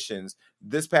nominations.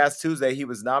 This past Tuesday, he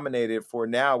was nominated for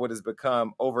now what has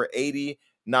become over 80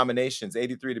 nominations,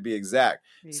 83 to be exact.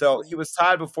 So he was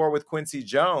tied before with Quincy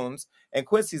Jones, and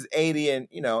Quincy's 80, and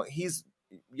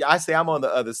I say I'm on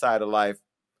the other side of life.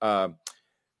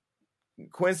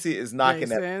 Quincy is knocking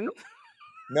that.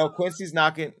 No, Quincy's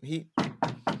knocking.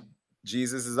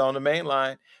 Jesus is on the main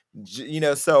line.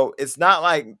 So it's not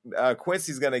like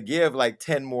Quincy's going to give like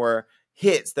 10 more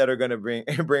hits that are going to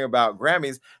bring about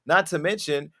Grammys. Not to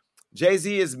mention,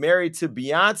 Jay-Z is married to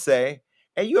Beyonce,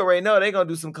 and you already know they're going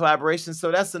to do some collaborations.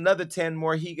 So that's another 10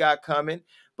 more he got coming.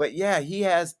 But yeah, he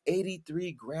has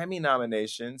 83 Grammy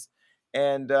nominations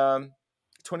and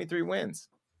 23 wins.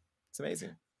 It's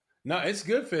amazing. No, it's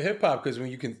good for hip hop because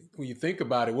when you think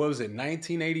about it, what was it,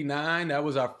 1989? That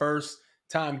was our first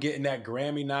time getting that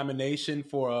Grammy nomination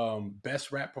for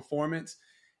best rap performance,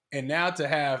 and now to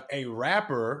have a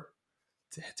rapper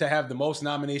to have the most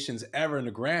nominations ever in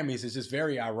the Grammys is just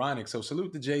very ironic. So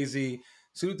salute to Jay-Z,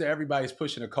 salute to everybody who's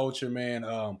pushing the culture, man.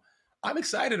 I'm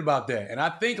excited about that, and I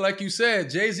think, like you said,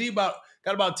 Jay-Z got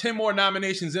about 10 more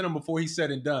nominations in him before he's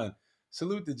said and done.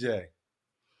 Salute to Jay.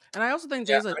 And I also think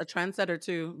Jay's a trendsetter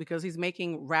too, because he's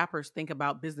making rappers think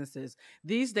about businesses.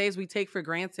 These days, we take for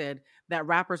granted that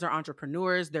rappers are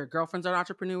entrepreneurs, their girlfriends are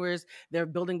entrepreneurs, they're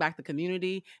building back the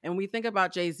community. And we think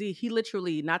about Jay-Z, he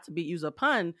literally, not to use a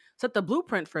pun, set the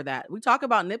blueprint for that. We talk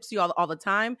about Nipsey all the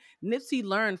time. Nipsey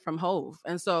learned from Hove.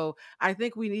 And so I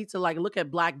think we need to look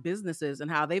at Black businesses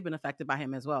and how they've been affected by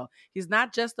him as well. He's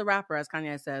not just the rapper, as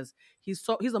Kanye says, he's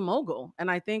a mogul. And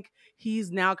I think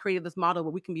he's now created this model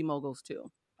where we can be moguls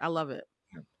too. I love it.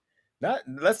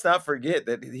 Let's not forget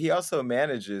that he also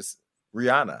manages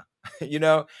Rihanna.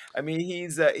 I mean,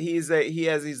 he's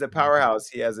a powerhouse.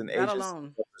 He has an agency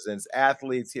that represents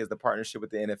athletes. He has the partnership with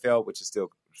the NFL, which is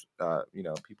still,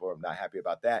 people are not happy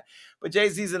about that. But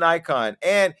Jay-Z's an icon,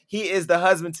 and he is the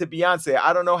husband to Beyonce.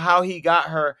 I don't know how he got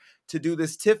her to do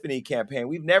this Tiffany campaign.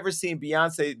 We've never seen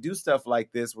Beyonce do stuff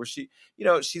like this, where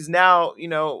she's now,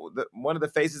 one of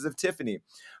the faces of Tiffany.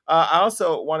 I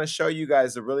also want to show you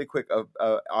guys a really quick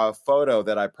a photo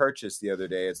that I purchased the other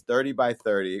day. It's 30 by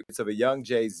 30. It's of a young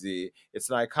Jay-Z. It's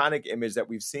an iconic image that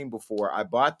we've seen before. I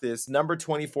bought this number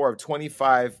 24 of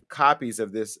 25 copies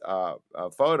of this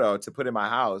photo to put in my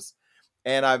house.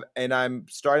 And I'm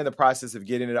starting the process of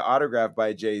getting it autographed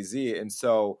by Jay-Z. And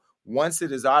so once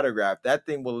it is autographed, that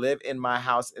thing will live in my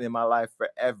house and in my life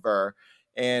forever.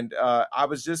 And I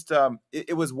was just,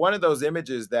 it was one of those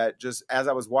images that just, as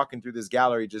I was walking through this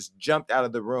gallery, just jumped out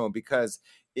of the room, because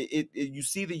you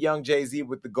see the young Jay-Z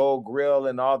with the gold grill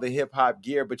and all the hip hop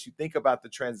gear, but you think about the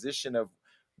transition of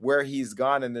where he's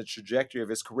gone and the trajectory of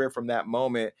his career from that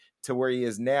moment to where he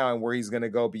is now and where he's going to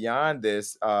go beyond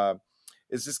this.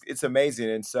 It's amazing.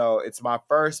 And so it's my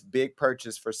first big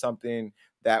purchase for something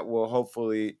that will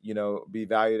hopefully, be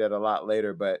valued at a lot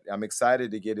later. But I'm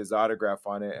excited to get his autograph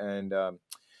on it. And,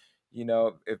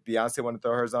 if Beyonce want to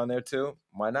throw hers on there too,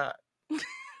 why not?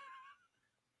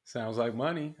 Sounds like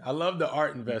money. I love the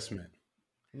art investment.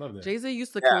 Love that. Jay-Z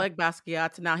used to collect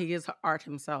Basquiat, and now he is art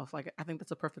himself. I think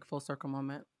that's a perfect full circle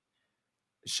moment.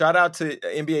 Shout out to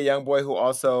NBA YoungBoy, who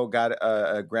also got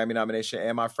a Grammy nomination,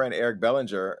 and my friend Eric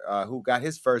Bellinger, who got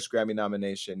his first Grammy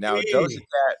nomination. Now, Doja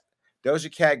Cat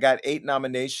Doja Cat got 8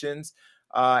 nominations.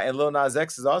 And Lil Nas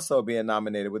X is also being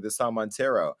nominated with the song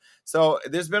Montero. So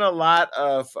there's been a lot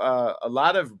of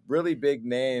really big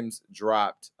names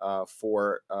dropped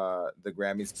for the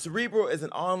Grammys. Cerebral is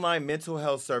an online mental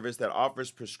health service that offers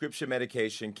prescription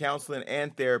medication, counseling,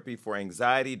 and therapy for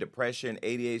anxiety, depression,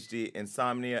 ADHD,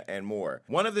 insomnia, and more.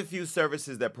 One of the few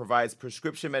services that provides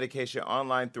prescription medication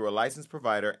online through a licensed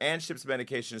provider and ships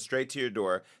medication straight to your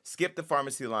door. Skip the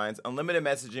pharmacy lines, unlimited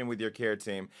messaging with your care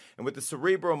team, and with the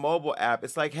Cerebral mobile app,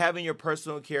 it's like having your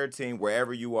personal care team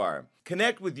wherever you are.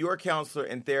 Connect with your counselor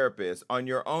and therapist on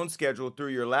your own schedule through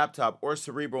your laptop or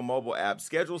Cerebral mobile app.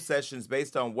 Schedule sessions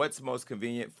based on what's most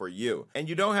convenient for you. And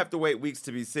you don't have to wait weeks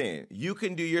to be seen. You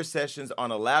can do your sessions on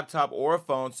a laptop or a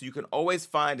phone, so you can always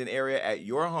find an area at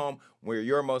your home where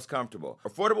you're most comfortable.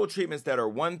 Affordable treatments that are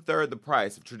 1/3 the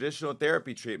price of traditional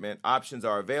therapy treatment options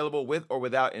are available with or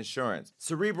without insurance.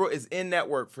 Cerebral is in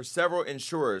network for several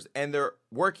insurers, and they're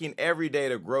working every day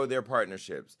to grow their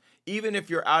partnerships. Even if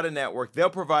you're out of network, they'll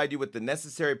provide you with the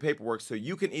necessary paperwork so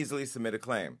you can easily submit a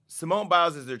claim. Simone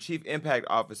Biles is their Chief Impact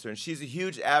Officer, and she's a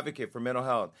huge advocate for mental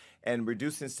health and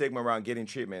reducing stigma around getting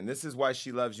treatment. And this is why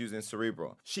she loves using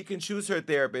Cerebral. She can choose her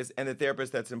therapist and the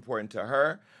therapist that's important to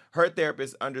her. Her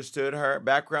therapist understood her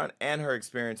background and her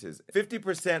experiences.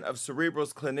 50% of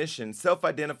Cerebral's clinicians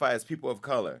self-identify as people of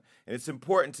color, and it's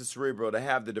important to Cerebral to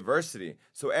have the diversity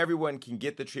so everyone can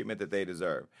get the treatment that they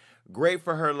deserve. Great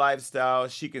for her lifestyle.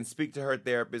 She can speak to her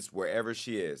therapist wherever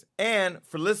she is. And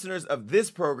for listeners of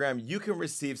this program, you can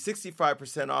receive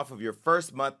 65% off of your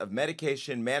first month of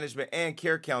medication management and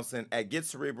care counseling at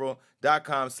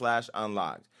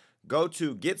getcerebral.com/unlocked. Go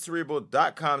to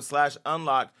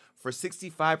getcerebral.com/unlocked for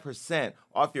 65%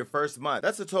 off your first month.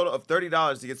 That's a total of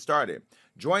 $30 to get started.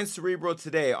 Join Cerebral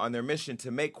today on their mission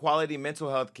to make quality mental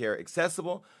health care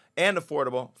accessible and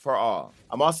affordable for all.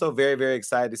 I'm also very, very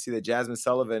excited to see that Jazmine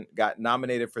Sullivan got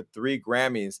nominated for 3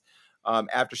 Grammys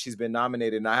after she's been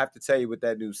nominated. And I have to tell you, with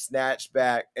that new Snatch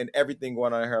Back and everything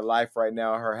going on in her life right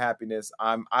now, her happiness,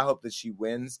 I hope that she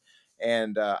wins.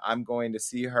 And I'm going to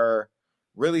see her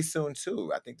really soon,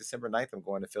 too. I think December 9th, I'm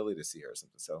going to Philly to see her or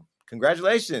something. So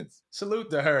congratulations. Salute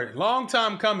to her. Long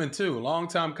time coming, too. Long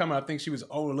time coming. I think she was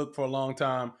overlooked for a long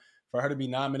time. For her to be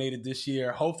nominated this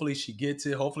year, hopefully she gets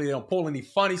it. Hopefully they don't pull any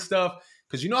funny stuff,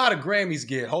 because you know how the Grammys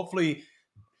get. Hopefully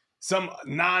some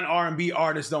non-R&B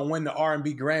artists don't win the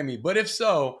R&B Grammy. But if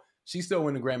so, she still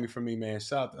win the Grammy for me, man.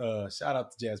 Shout out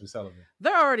to Jazmine Sullivan.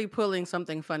 They're already pulling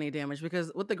something funny, Damage,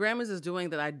 because what the Grammys is doing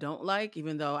that I don't like,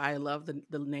 even though I love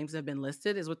the names that have been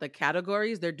listed, is with the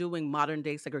categories, they're doing modern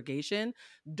day segregation.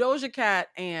 Doja Cat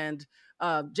and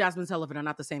Jazmine Sullivan are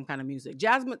not the same kind of music.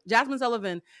 Jazmine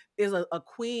Sullivan is a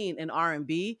queen in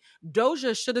R&B.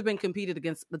 Doja should have been competed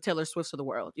against the Taylor Swifts of the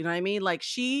world. You know what I mean? Like,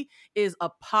 she is a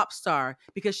pop star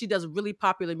because she does really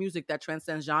popular music that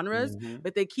transcends genres,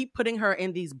 but they keep putting her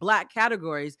in these black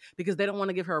categories because they don't want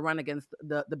to give her a run against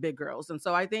the big girls. And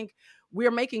so I think we're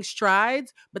making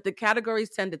strides, but the categories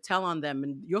tend to tell on them.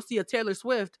 And you'll see a Taylor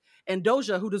Swift and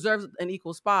Doja, who deserves an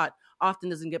equal spot, often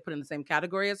doesn't get put in the same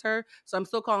category as her. So I'm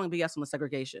still calling BS on the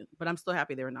segregation, but I'm still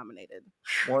happy they were nominated.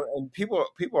 Well, and people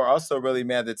are also really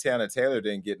mad that Teyana Taylor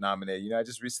didn't get nominated. You know, I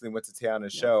just recently went to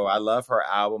Teyana's show. I love her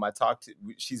album.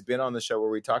 She's been on the show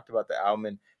where we talked about the album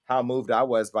and how moved I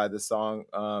was by the song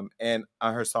and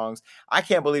her songs. I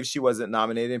can't believe she wasn't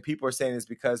nominated. And people are saying it's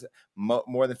because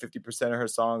more than 50% of her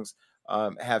songs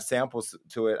have samples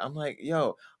to it. I'm like,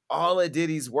 yo, all of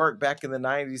Diddy's work back in the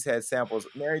 90s had samples.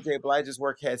 Mary J. Blige's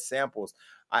work had samples.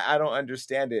 I don't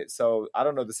understand it. So I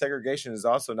don't know. The segregation is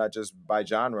also not just by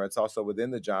genre. It's also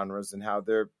within the genres and how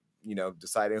they're,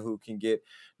 deciding who can get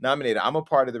nominated. I'm a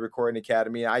part of the Recording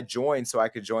Academy. I joined so I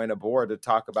could join a board to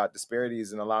talk about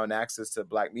disparities and allowing access to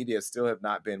Black media. Still have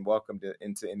not been welcomed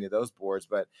into any of those boards.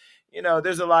 But,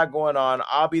 there's a lot going on.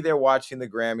 I'll be there watching the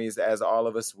Grammys, as all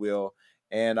of us will.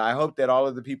 And I hope that all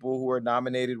of the people who are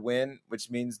nominated win, which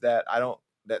means that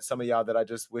that some of y'all that I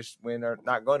just wish win are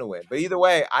not going to win. But either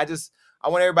way, I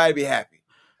want everybody to be happy.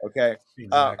 Okay.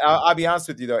 Exactly. I'll be honest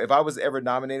with you, though. If I was ever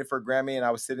nominated for a Grammy and I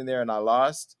was sitting there and I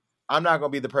lost, I'm not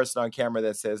going to be the person on camera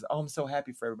that says, oh, I'm so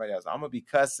happy for everybody else. I'm going to be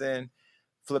cussing,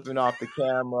 flipping off the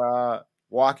camera,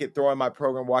 throwing my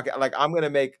program, like I'm going to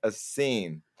make a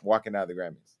scene walking out of the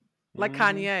Grammys. Like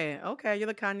Kanye. Okay. You're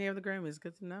the Kanye of the Grammys.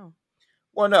 Good to know.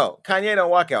 Well, no, Kanye don't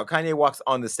walk out. Kanye walks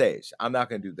on the stage. I'm not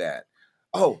going to do that.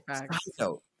 Oh, side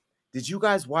note. Did you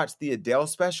guys watch the Adele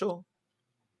special?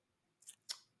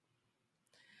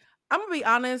 I'm going to be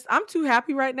honest. I'm too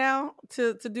happy right now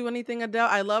to do anything Adele.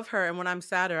 I love her. And when I'm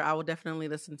sadder, I will definitely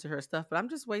listen to her stuff. But I'm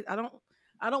just I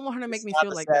don't want her to make me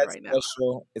feel like that right now.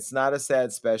 It's not a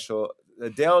sad special.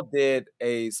 Adele did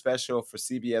a special for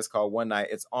CBS called One Night.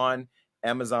 It's on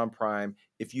Amazon Prime.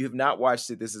 If you have not watched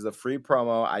it, this is a free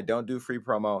promo. I don't do free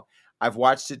promo. I've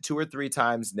watched it 2 or 3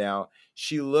 times now.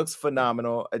 She looks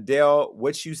phenomenal. Adele,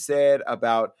 what you said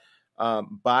about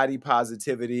body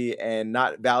positivity and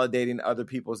not validating other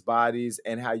people's bodies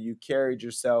and how you carried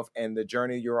yourself and the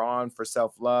journey you're on for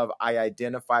self-love, I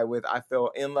identify with. I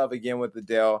fell in love again with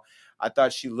Adele. I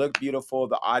thought she looked beautiful.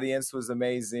 The audience was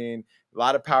amazing. A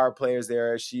lot of power players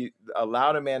there. She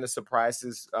allowed a man to surprise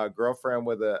his girlfriend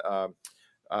with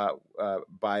by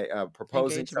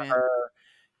proposing Engagement. to her.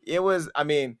 It was, I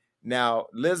mean, now,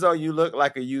 Lizzo, you look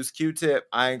like a used Q-tip.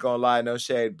 I ain't gonna lie, no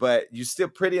shade, but you still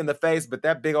pretty in the face. But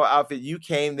that big old outfit, you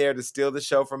came there to steal the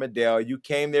show from Adele. You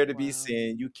came there to be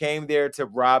seen. You came there to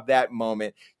rob that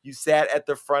moment. You sat at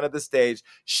the front of the stage,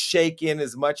 shaking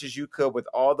as much as you could with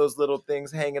all those little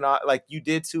things hanging out. Like, you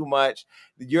did too much.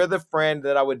 You're the friend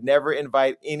that I would never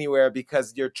invite anywhere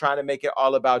because you're trying to make it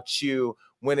all about you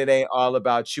when it ain't all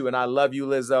about you. And I love you,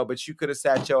 Lizzo, but you could have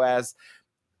sat your ass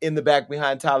in the back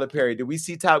behind Tyler Perry. Did we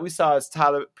see Tyler? We saw his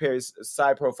Tyler Perry's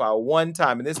side profile one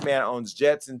time, and this man owns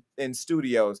jets and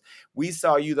studios. We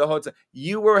saw you the whole time.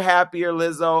 You were happier,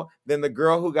 Lizzo, than the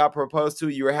girl who got proposed to.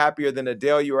 You were happier than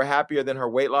Adele. You were happier than her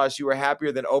weight loss. You were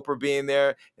happier than Oprah being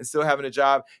there and still having a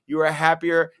job. You were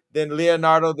happier than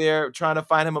Leonardo there trying to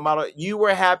find him a model. You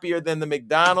were happier than the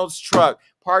McDonald's truck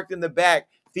parked in the back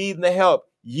feeding the help.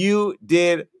 You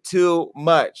did too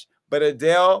much. But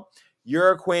Adele,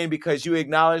 you're a queen because you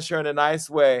acknowledged her in a nice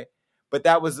way, but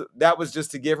that was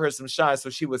just to give her some shine so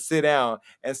she would sit down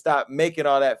and stop making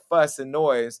all that fuss and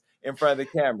noise in front of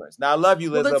the cameras. Now, I love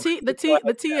you, Lizzo. Well,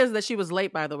 the tea is that she was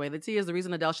late, by the way. The tea is the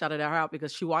reason Adele shouted her out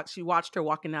because she watched her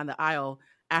walking down the aisle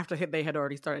after they had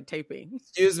already started taping.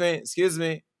 Excuse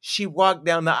me. She walked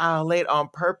down the aisle late on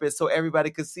purpose so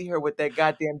everybody could see her with that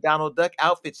goddamn Donald Duck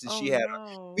outfit that she had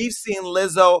on. We've seen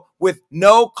Lizzo with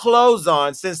no clothes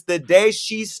on since the day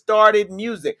she started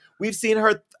music. We've seen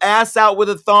her ass out with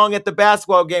a thong at the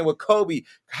basketball game with Kobe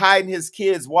hiding his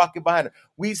kids walking behind her.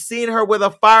 We've seen her with a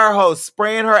fire hose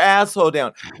spraying her asshole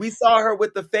down. We saw her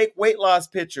with the fake weight loss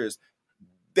pictures.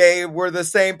 They were the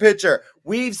same picture.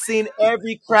 We've seen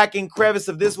every crack and crevice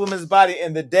of this woman's body.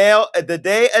 And the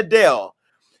day Adele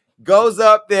goes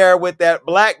up there with that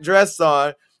black dress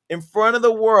on in front of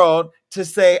the world to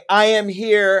say, I am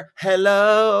here,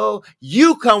 hello.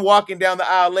 You come walking down the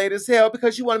aisle late as hell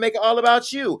because you want to make it all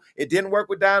about you. It didn't work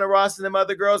with Diana Ross and them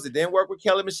other girls. It didn't work with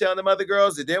Kelly Michelle and them other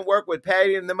girls. It didn't work with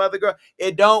Patty and them other girls.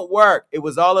 It don't work. It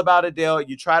was all about Adele.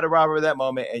 You tried to rob her that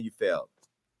moment and you failed.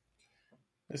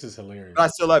 This is hilarious. But I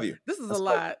still love you. This is a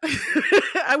lot.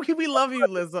 We love you,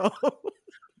 Lizzo.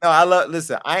 No,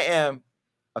 listen, I am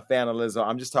a fan of Lizzo.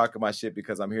 I'm just talking my shit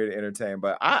because I'm here to entertain.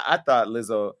 But I thought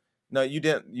Lizzo, no, you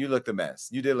didn't. You looked a mess.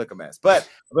 You did look a mess. But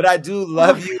I do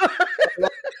love you.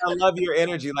 I love your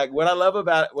energy. Like what I love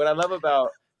about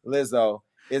Lizzo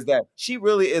is that she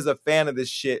really is a fan of this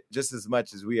shit just as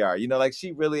much as we are. You know, like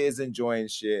she really is enjoying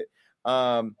shit.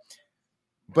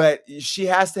 But she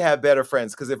has to have better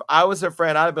friends. Because if I was her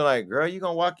friend, I'd have been like, girl, you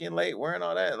gonna walk in late wearing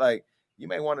all that? Like, you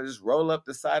may want to just roll up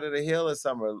the side of the hill or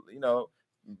something. You know,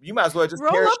 you might as well just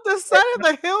roll up the side of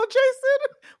the hill,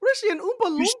 Jason. What is she, an Oompa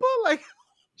Loompa? Like,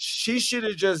 she should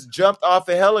have just jumped off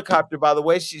a helicopter. By the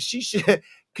way, she should.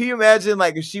 Can you imagine,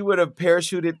 like, if she would have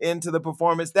parachuted into the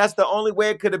performance? That's the only way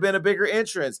it could have been a bigger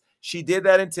entrance. She did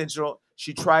that intentional.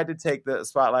 She tried to take the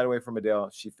spotlight away from Adele.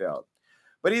 She failed.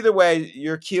 But either way,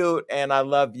 you're cute, and I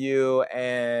love you,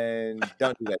 and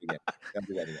don't do that again. Don't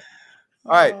do that again.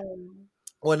 All right.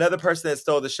 Well, another person that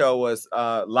stole the show was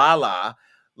Lala.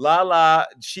 Lala,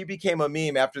 she became a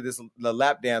meme after the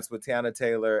lap dance with Tiana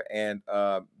Taylor and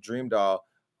Dream Doll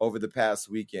over the past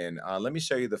weekend. Let me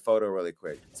show you the photo really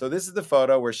quick. So this is the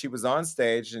photo where she was on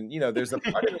stage, and, you know, there's a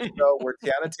part of the show where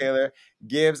Tiana Taylor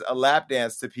gives a lap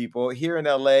dance to people. Here in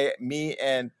LA, me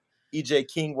and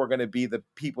EJ King were going to be the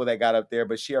people that got up there,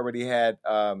 but she already had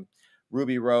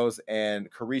Ruby Rose and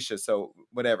Carisha, so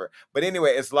whatever. But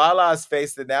anyway, it's Lala's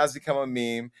face that now has become a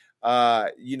meme.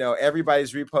 You know,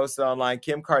 everybody's reposted online.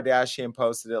 Kim Kardashian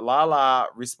posted it. Lala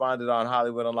responded on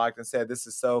Hollywood Unlocked and said, this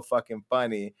is so fucking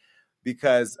funny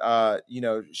because, you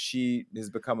know, she has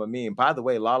become a meme. By the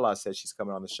way, Lala said she's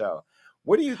coming on the show.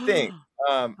 What do you think?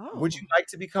 Would you like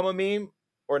to become a meme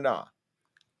or not?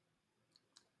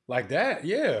 Like that,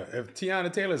 yeah. If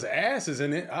Tiana Taylor's ass is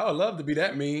in it, I would love to be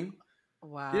that meme.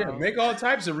 Wow. Yeah, make all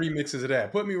types of remixes of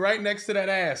that. Put me right next to that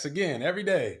ass again every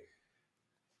day.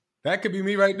 That could be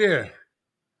me right there.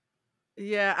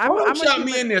 Yeah, Photoshop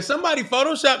me in there. Somebody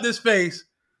Photoshop this face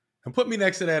and put me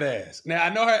next to that ass. Now I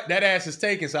know that ass is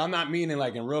taken, so I'm not meaning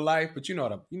like in real life, but you know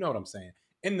what I'm saying.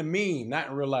 in the meme, not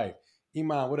in real life.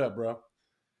 Iman, what up, bro?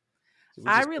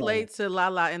 I relate to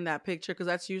Lala in that picture because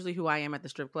that's usually who I am at the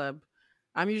strip club.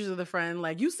 I'm usually the friend,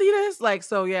 like, you see this? Like,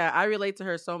 so yeah, I relate to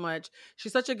her so much.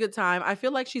 She's such a good time. I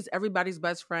feel like she's everybody's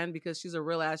best friend because she's a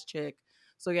real ass chick.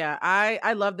 So yeah,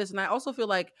 I love this. And I also feel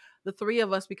like the three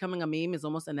of us becoming a meme is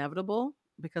almost inevitable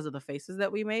because of the faces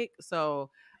that we make. So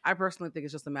I personally think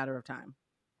it's just a matter of time.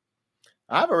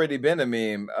 I've already been a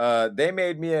meme. They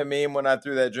made me a meme when I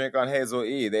threw that drink on Hazel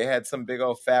E. They had some big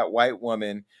old fat white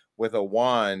woman with a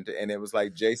wand, and it was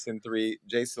like Jason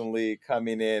Lee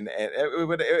coming in, and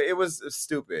it was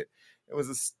stupid. It was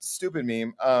a stupid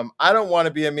meme. I don't want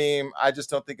to be a meme. I just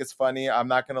don't think it's funny. I'm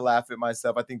not going to laugh at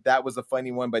myself. I think that was a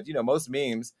funny one, but most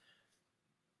memes.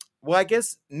 Well, I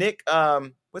guess Nick,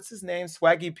 what's his name?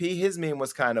 Swaggy P. His meme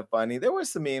was kind of funny. There were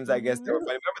some memes, I guess, that were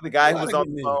funny. Remember the guy who was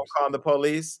on the phone calling the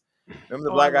police? Remember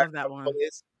the black guy that one?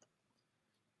 Police?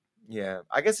 Yeah,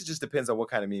 I guess it just depends on what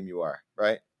kind of meme you are,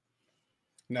 right?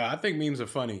 No, I think memes are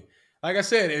funny. Like I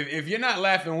said, if you're not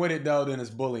laughing with it, though, then it's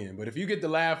bullying. But if you get to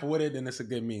laugh with it, then it's a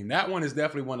good meme. That one is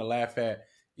definitely one to laugh at.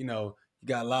 You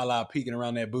got Lala peeking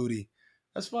around that booty.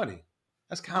 That's funny.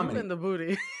 That's comedy. In the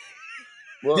booty.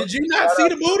 Well, did you not see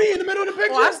the booty in the middle of the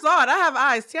picture? Well, I saw it. I have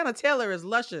eyes. Tiana Taylor is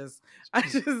luscious. I'm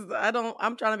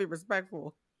trying to be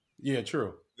respectful. Yeah,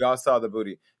 true. Y'all saw the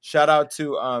booty. Shout out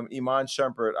to Iman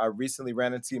Shumpert. I recently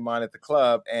ran into Iman at the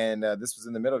club, and this was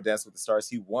in the middle of Dance with the Stars.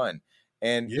 He won.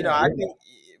 And, I think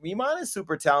Iman is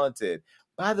super talented.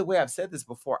 By the way, I've said this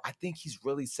before. I think he's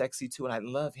really sexy, too, and I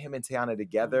love him and Tiana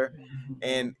together.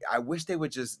 And I wish they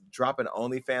would just drop an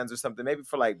OnlyFans or something, maybe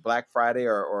for, like, Black Friday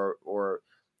or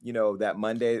that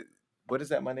Monday. What is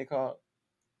that Monday called?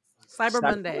 Cyber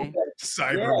Monday.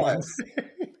 Cyber Monday.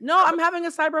 No, I'm having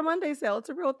a Cyber Monday sale. It's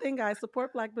a real thing, guys.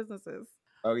 Support Black businesses.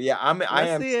 Oh, yeah. I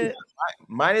am.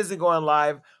 Mine isn't going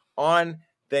live on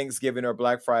Thanksgiving or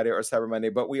Black Friday or Cyber Monday,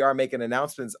 but we are making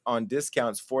announcements on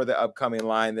discounts for the upcoming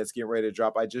line that's getting ready to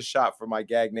drop. I just shot for my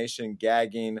Gag Nation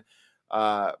gagging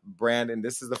brand, and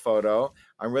this is the photo.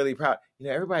 I'm really proud.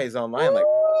 Everybody's online. Like,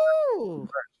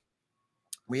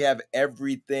 we have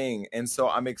everything, and so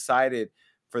I'm excited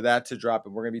for that to drop,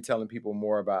 and we're going to be telling people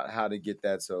more about how to get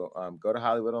that. So go to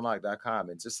HollywoodUnlocked.com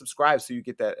and just subscribe so you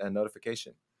get that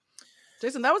notification.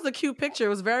 Jason, that was a cute picture. It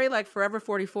was very like Forever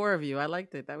 44 of you. I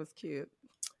liked it. That was cute.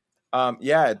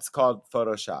 Yeah, it's called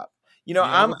Photoshop.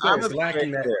 I'm going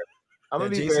to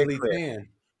be very clear.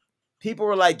 People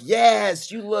were like, yes,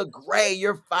 you look great.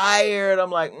 You're fired. I'm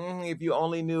like, if you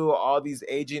only knew all these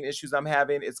aging issues I'm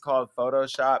having, it's called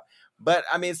Photoshop. But,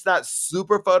 I mean, it's not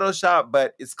super Photoshop,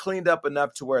 but it's cleaned up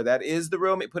enough to where that is the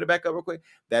real me. Put it back up real quick.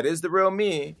 That is the real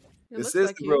me. This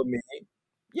is the real me.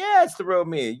 Yeah, it's the real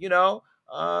me,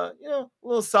 a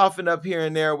little softened up here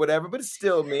and there or whatever, but it's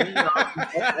still me.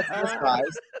 That's my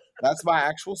size. That's my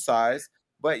actual size.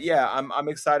 But yeah, I'm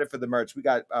excited for the merch. We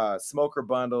got smoker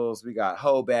bundles, we got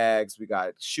hoe bags, we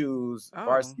got shoes,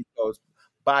 varsity coats,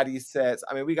 body sets.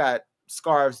 I mean, we got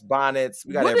scarves, bonnets.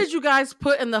 We got what did you guys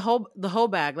put in the hoe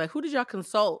bag? Like, who did y'all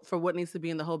consult for what needs to be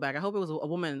in the hoe bag? I hope it was a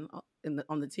woman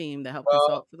on the team that helped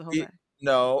consult for the hoe bag.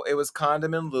 No, it was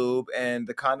condom and lube, and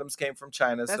the condoms came from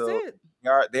China. That's so it.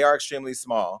 They are extremely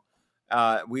small.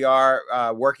 We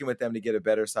are working with them to get a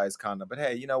better size condom. But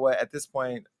hey, you know what? At this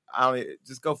point,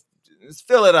 just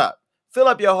fill it up. Fill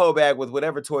up your whole bag with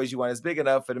whatever toys you want. It's big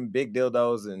enough for them big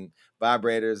dildos and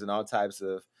vibrators and all types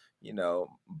of,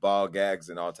 ball gags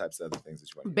and all types of other things that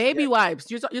you want. Baby wipes.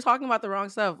 You're talking about the wrong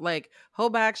stuff. Like, whole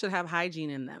bags should have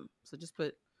hygiene in them. So just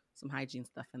put some hygiene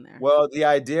stuff in there. Well, the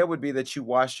idea would be that you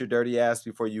washed your dirty ass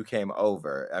before you came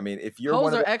over. I mean, if you're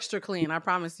hoes are extra clean, I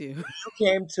promise you. You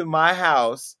came to my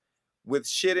house with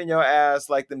shit in your ass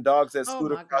like them dogs that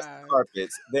scoot across the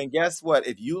carpets, then guess what?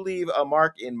 If you leave a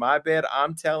mark in my bed,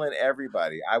 I'm telling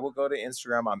everybody. I will go to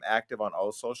Instagram. I'm active on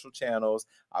all social channels.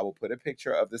 I will put a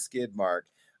picture of the skid mark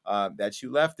that you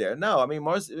left there. No, I mean,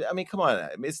 come on.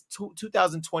 It's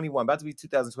 2021, about to be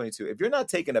 2022. If you're not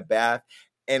taking a bath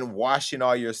and washing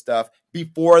all your stuff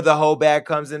before the hoe bag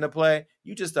comes into play,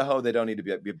 you just a hoe that don't need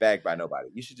to be bagged by nobody.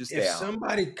 You should just stay out. If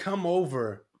somebody come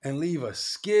over and leave a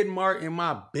skid mark in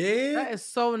my bed, that is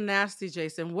so nasty,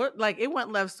 Jason. What? Like, it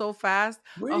went left so fast.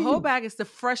 A whole bag is to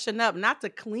freshen up, not to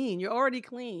clean. You're already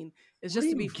clean. It's just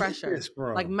to be fresher.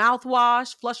 Like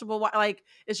mouthwash, flushable. Like,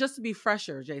 it's just to be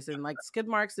fresher, Jason. Like, skid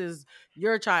marks is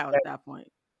your child at that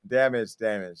point. Damage.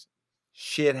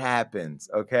 Shit happens,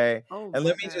 okay? And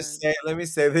let me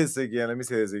say this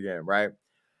again, right?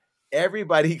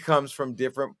 Everybody comes from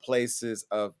different places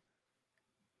of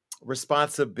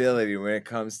responsibility when it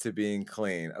comes to being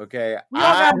clean, okay? We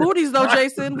all got booties though,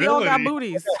 Jason. We all got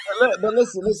booties. But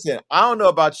listen, I don't know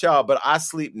about y'all, but I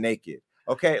sleep naked,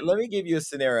 Okay, let me give you a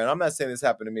scenario, and I'm not saying this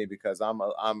happened to me because I'm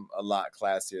a lot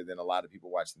classier than a lot of people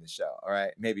watching the show. All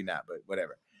right, maybe not, but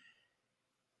whatever.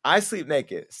 I sleep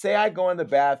naked. Say I go in the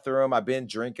bathroom. I've been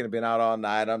drinking, I've been out all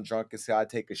night. I'm drunk and say I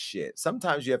take a shit.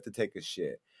 Sometimes you have to take a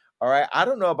shit. All right. I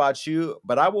don't know about you,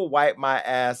 but I will wipe my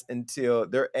ass until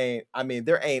there ain't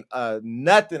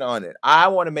nothing on it. I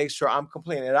want to make sure I'm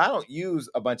clean. And I don't use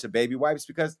a bunch of baby wipes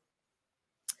because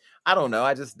I don't know.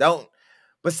 I just don't.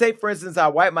 But say, for instance, I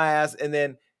wipe my ass and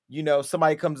then,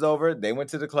 somebody comes over, they went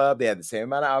to the club, they had the same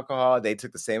amount of alcohol, they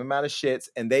took the same amount of shits,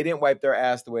 and they didn't wipe their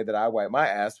ass the way that I wipe my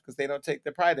ass because they don't take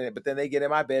their pride in it. But then they get in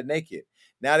my bed naked.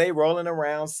 Now they rolling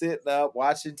around, sitting up,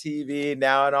 watching TV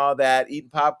now and all that, eating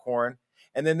popcorn.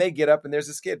 And then they get up and there's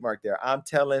a skid mark there. I'm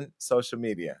telling social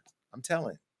media. I'm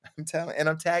telling. And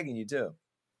I'm tagging you too.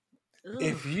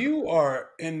 If you are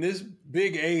in this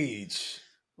big age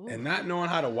and not knowing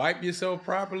how to wipe yourself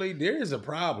properly, there is a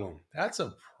problem. That's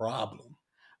a problem.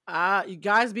 You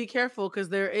guys be careful because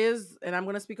there is, and I'm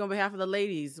going to speak on behalf of the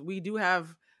ladies, we do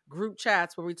have group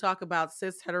chats where we talk about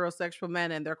cis heterosexual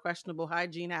men and their questionable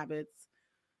hygiene habits.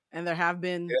 And there have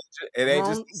been it ain't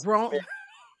just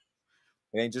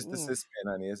the Mm. cis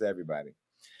men, honey. It's everybody.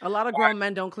 A lot of grown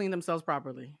men don't clean themselves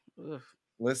properly. Ugh.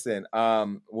 Listen,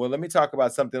 well, let me talk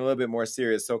about something a little bit more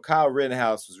serious. So Kyle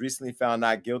Rittenhouse was recently found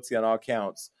not guilty on all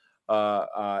counts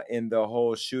in the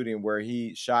whole shooting where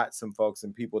he shot some folks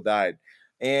and people died.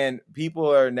 And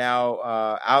people are now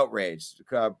outraged.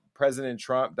 President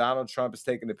Trump, Donald Trump, is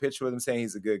taking a picture with him saying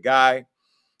he's a good guy.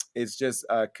 It's just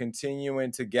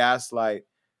continuing to gaslight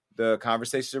the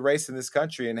conversation of race in this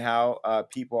country and how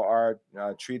people are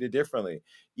treated differently.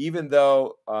 Even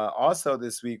though also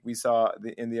this week we saw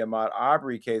in the Ahmaud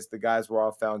Arbery case, the guys were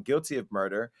all found guilty of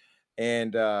murder.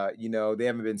 And, they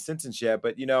haven't been sentenced yet.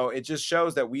 But, it just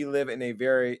shows that we live in a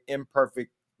very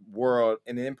imperfect world,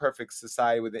 in an imperfect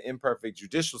society with an imperfect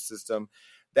judicial system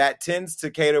that tends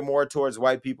to cater more towards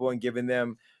white people and giving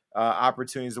them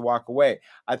opportunities to walk away.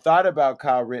 I thought about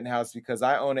Kyle Rittenhouse because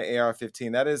I own an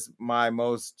AR-15. That is my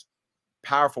most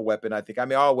powerful weapon, I think. I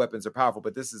mean, all weapons are powerful,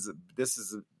 but this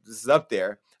is up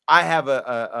there. I have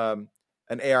an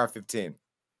AR-15.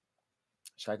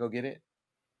 Should I go get it?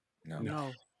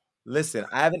 No. Listen,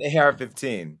 I have an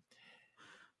AR-15.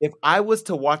 If I was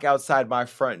to walk outside my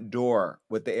front door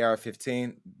with the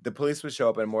AR-15, the police would show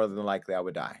up and more than likely I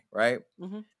would die, right?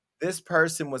 Mm-hmm. This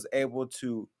person was able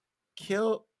to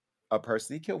kill a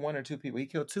person. He killed one or two people. He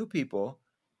killed two people.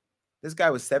 This guy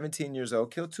was 17 years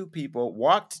old, killed two people,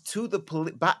 walked to the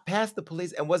police, past the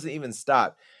police, and wasn't even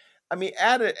stopped. I mean,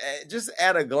 just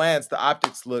at a glance, the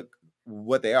optics look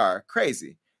what they are,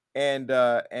 crazy, and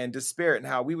disparate in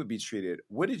how we would be treated.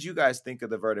 What did you guys think of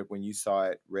the verdict when you saw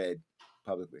it read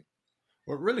publicly?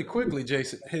 Well, really quickly,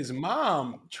 Jason, his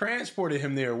mom transported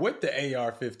him there with the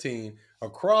AR-15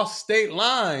 across state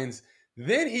lines.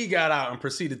 Then he got out and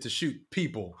proceeded to shoot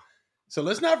people. So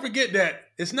let's not forget that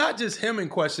it's not just him in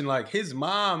question. Like, his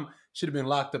mom should have been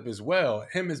locked up as well.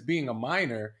 Him as being a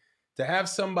minor, to have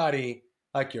somebody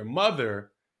like your mother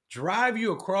drive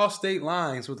you across state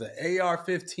lines with an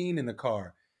AR-15 in the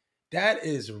car, that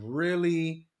is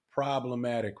really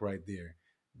problematic right there.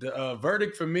 The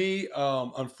verdict for me,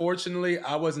 unfortunately,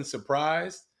 I wasn't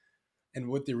surprised. And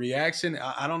with the reaction,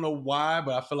 I don't know why,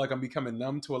 but I feel like I'm becoming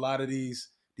numb to a lot of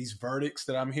these verdicts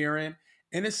that I'm hearing.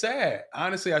 And it's sad.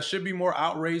 Honestly, I should be more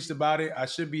outraged about it. I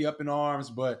should be up in arms,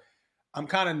 but I'm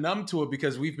kind of numb to it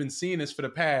because we've been seeing this for the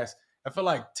past, I feel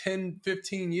like 10,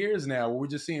 15 years now, where we're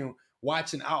just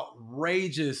watching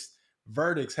outrageous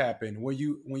verdicts happen. When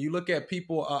you look at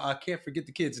people, I can't forget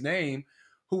the kid's name,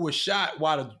 who was shot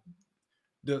while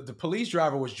the police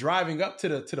driver was driving up to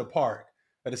the park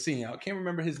at the scene. I can't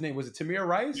remember his name. Was it Tamir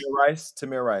Rice?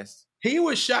 Tamir Rice. He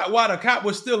was shot while the cop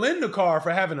was still in the car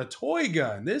for having a toy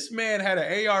gun. This man had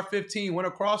an AR-15, went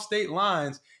across state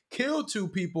lines, killed two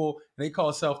people, and they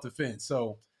call self-defense.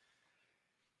 So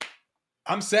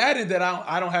I'm saddened that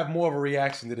I don't have more of a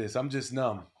reaction to this. I'm just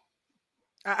numb.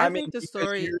 I think the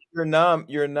story... You're numb.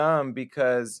 You're numb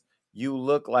because you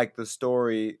look like the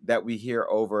story that we hear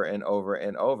over and over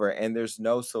and over, and there's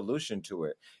no solution to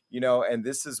it. And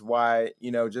this is why,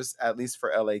 just at least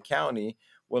for LA County,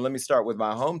 well, let me start with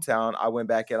my hometown. I went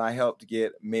back and I helped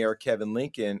get Mayor Kevin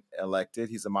Lincoln elected.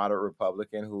 He's a moderate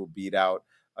Republican who beat out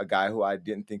a guy who I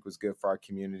didn't think was good for our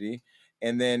community.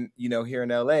 And then, here in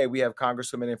LA, we have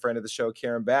Congresswoman and friend of the show,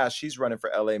 Karen Bass. She's running for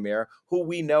LA mayor, who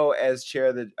we know as chair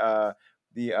of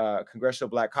the Congressional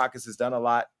Black Caucus has done a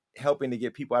lot helping to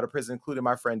get people out of prison, including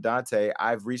my friend Dante.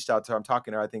 I've reached out to her. I'm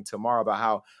talking to her, I think, tomorrow about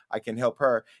how I can help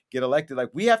her get elected.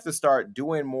 Like, we have to start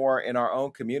doing more in our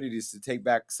own communities to take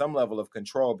back some level of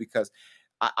control, because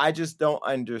I just don't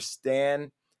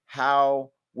understand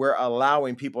how we're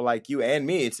allowing people like you and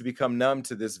me to become numb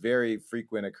to this very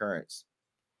frequent occurrence.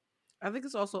 I think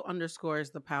this also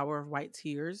underscores the power of white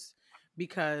tears,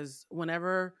 because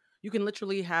whenever you can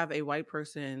literally have a white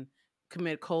person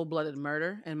commit cold-blooded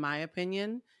murder, in my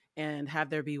opinion, and have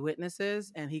there be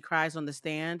witnesses, and he cries on the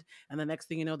stand, and the next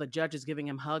thing you know, the judge is giving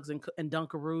him hugs and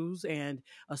Dunkaroos and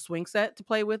a swing set to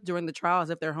play with during the trial as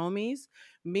if they're homies.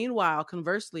 Meanwhile,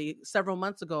 conversely, several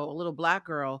months ago, a little black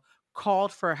girl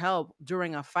called for help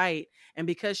during a fight, and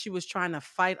because she was trying to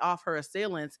fight off her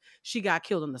assailants, she got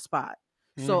killed on the spot.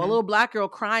 So a little black girl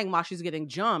crying while she's getting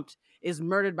jumped is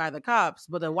murdered by the cops,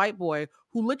 but a white boy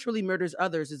who literally murders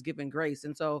others is given grace.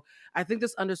 And so I think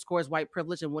this underscores white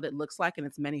privilege and what it looks like in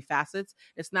its many facets.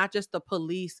 It's not just the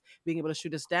police being able to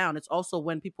shoot us down. It's also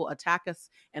when people attack us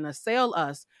and assail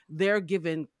us, they're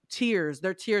given tears.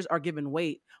 Their tears are given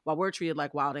weight while we're treated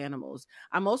like wild animals.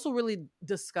 I'm also really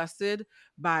disgusted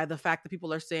by the fact that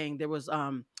people are saying there was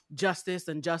justice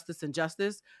and justice and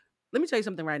justice. Let me tell you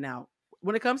something right now.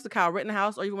 When it comes to Kyle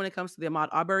Rittenhouse, or even when it comes to the Ahmaud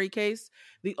Arbery case,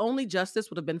 the only justice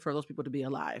would have been for those people to be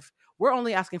alive. We're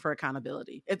only asking for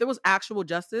accountability. If there was actual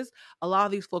justice, a lot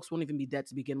of these folks won't even be dead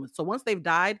to begin with. So once they've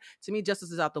died, to me,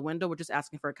 justice is out the window. We're just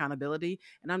asking for accountability.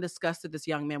 And I'm disgusted this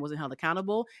young man wasn't held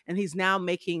accountable. And he's now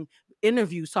making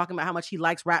interviews talking about how much he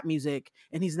likes rap music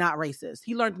and he's not racist.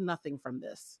 He learned nothing from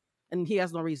this, and he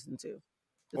has no reason to.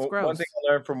 It's gross. One thing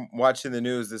I learned from watching the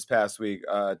news this past week,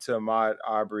 to Ahmaud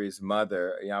Arbery's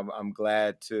mother, I'm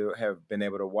glad to have been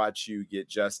able to watch you get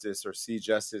justice or see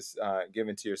justice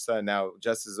given to your son. Now,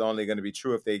 justice is only going to be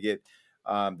true if they get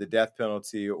the death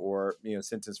penalty or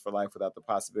sentenced for life without the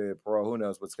possibility of parole. Who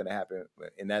knows what's going to happen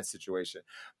in that situation?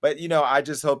 But I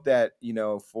just hope that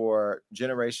for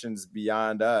generations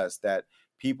beyond us, that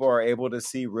people are able to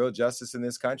see real justice in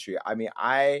this country. I mean,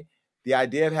 the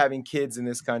idea of having kids in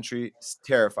this country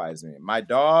terrifies me. My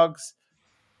dogs,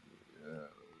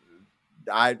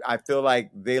 I feel like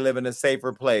they live in a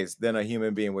safer place than a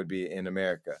human being would be in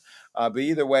America. But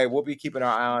either way, we'll be keeping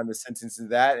our eye on the sentence of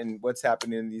that and what's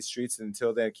happening in these streets. And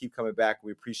until then, keep coming back.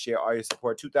 We appreciate all your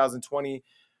support.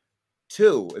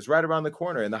 2022 is right around the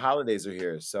corner and the holidays are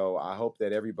here. So I hope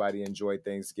that everybody enjoyed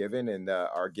Thanksgiving and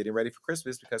are getting ready for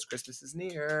Christmas, because Christmas is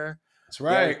near. That's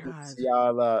right. Yeah, see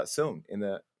y'all soon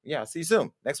see you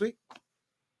soon next week.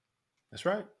 That's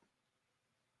right.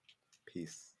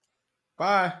 Peace.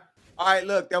 Bye. All right,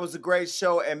 look, that was a great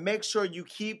show. And make sure you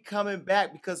keep coming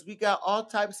back, because we got all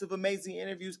types of amazing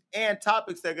interviews and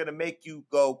topics that are going to make you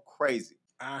go crazy.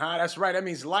 That's right. That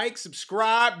means like,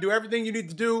 subscribe, do everything you need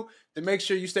to do to make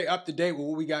sure you stay up to date with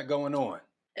what we got going on.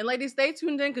 And ladies, stay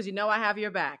tuned in, because I have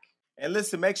your back. And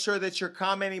listen, make sure that you're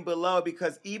commenting below,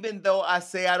 because even though I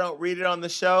say I don't read it on the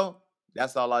show,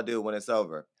 that's all I do when it's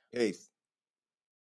over. Peace.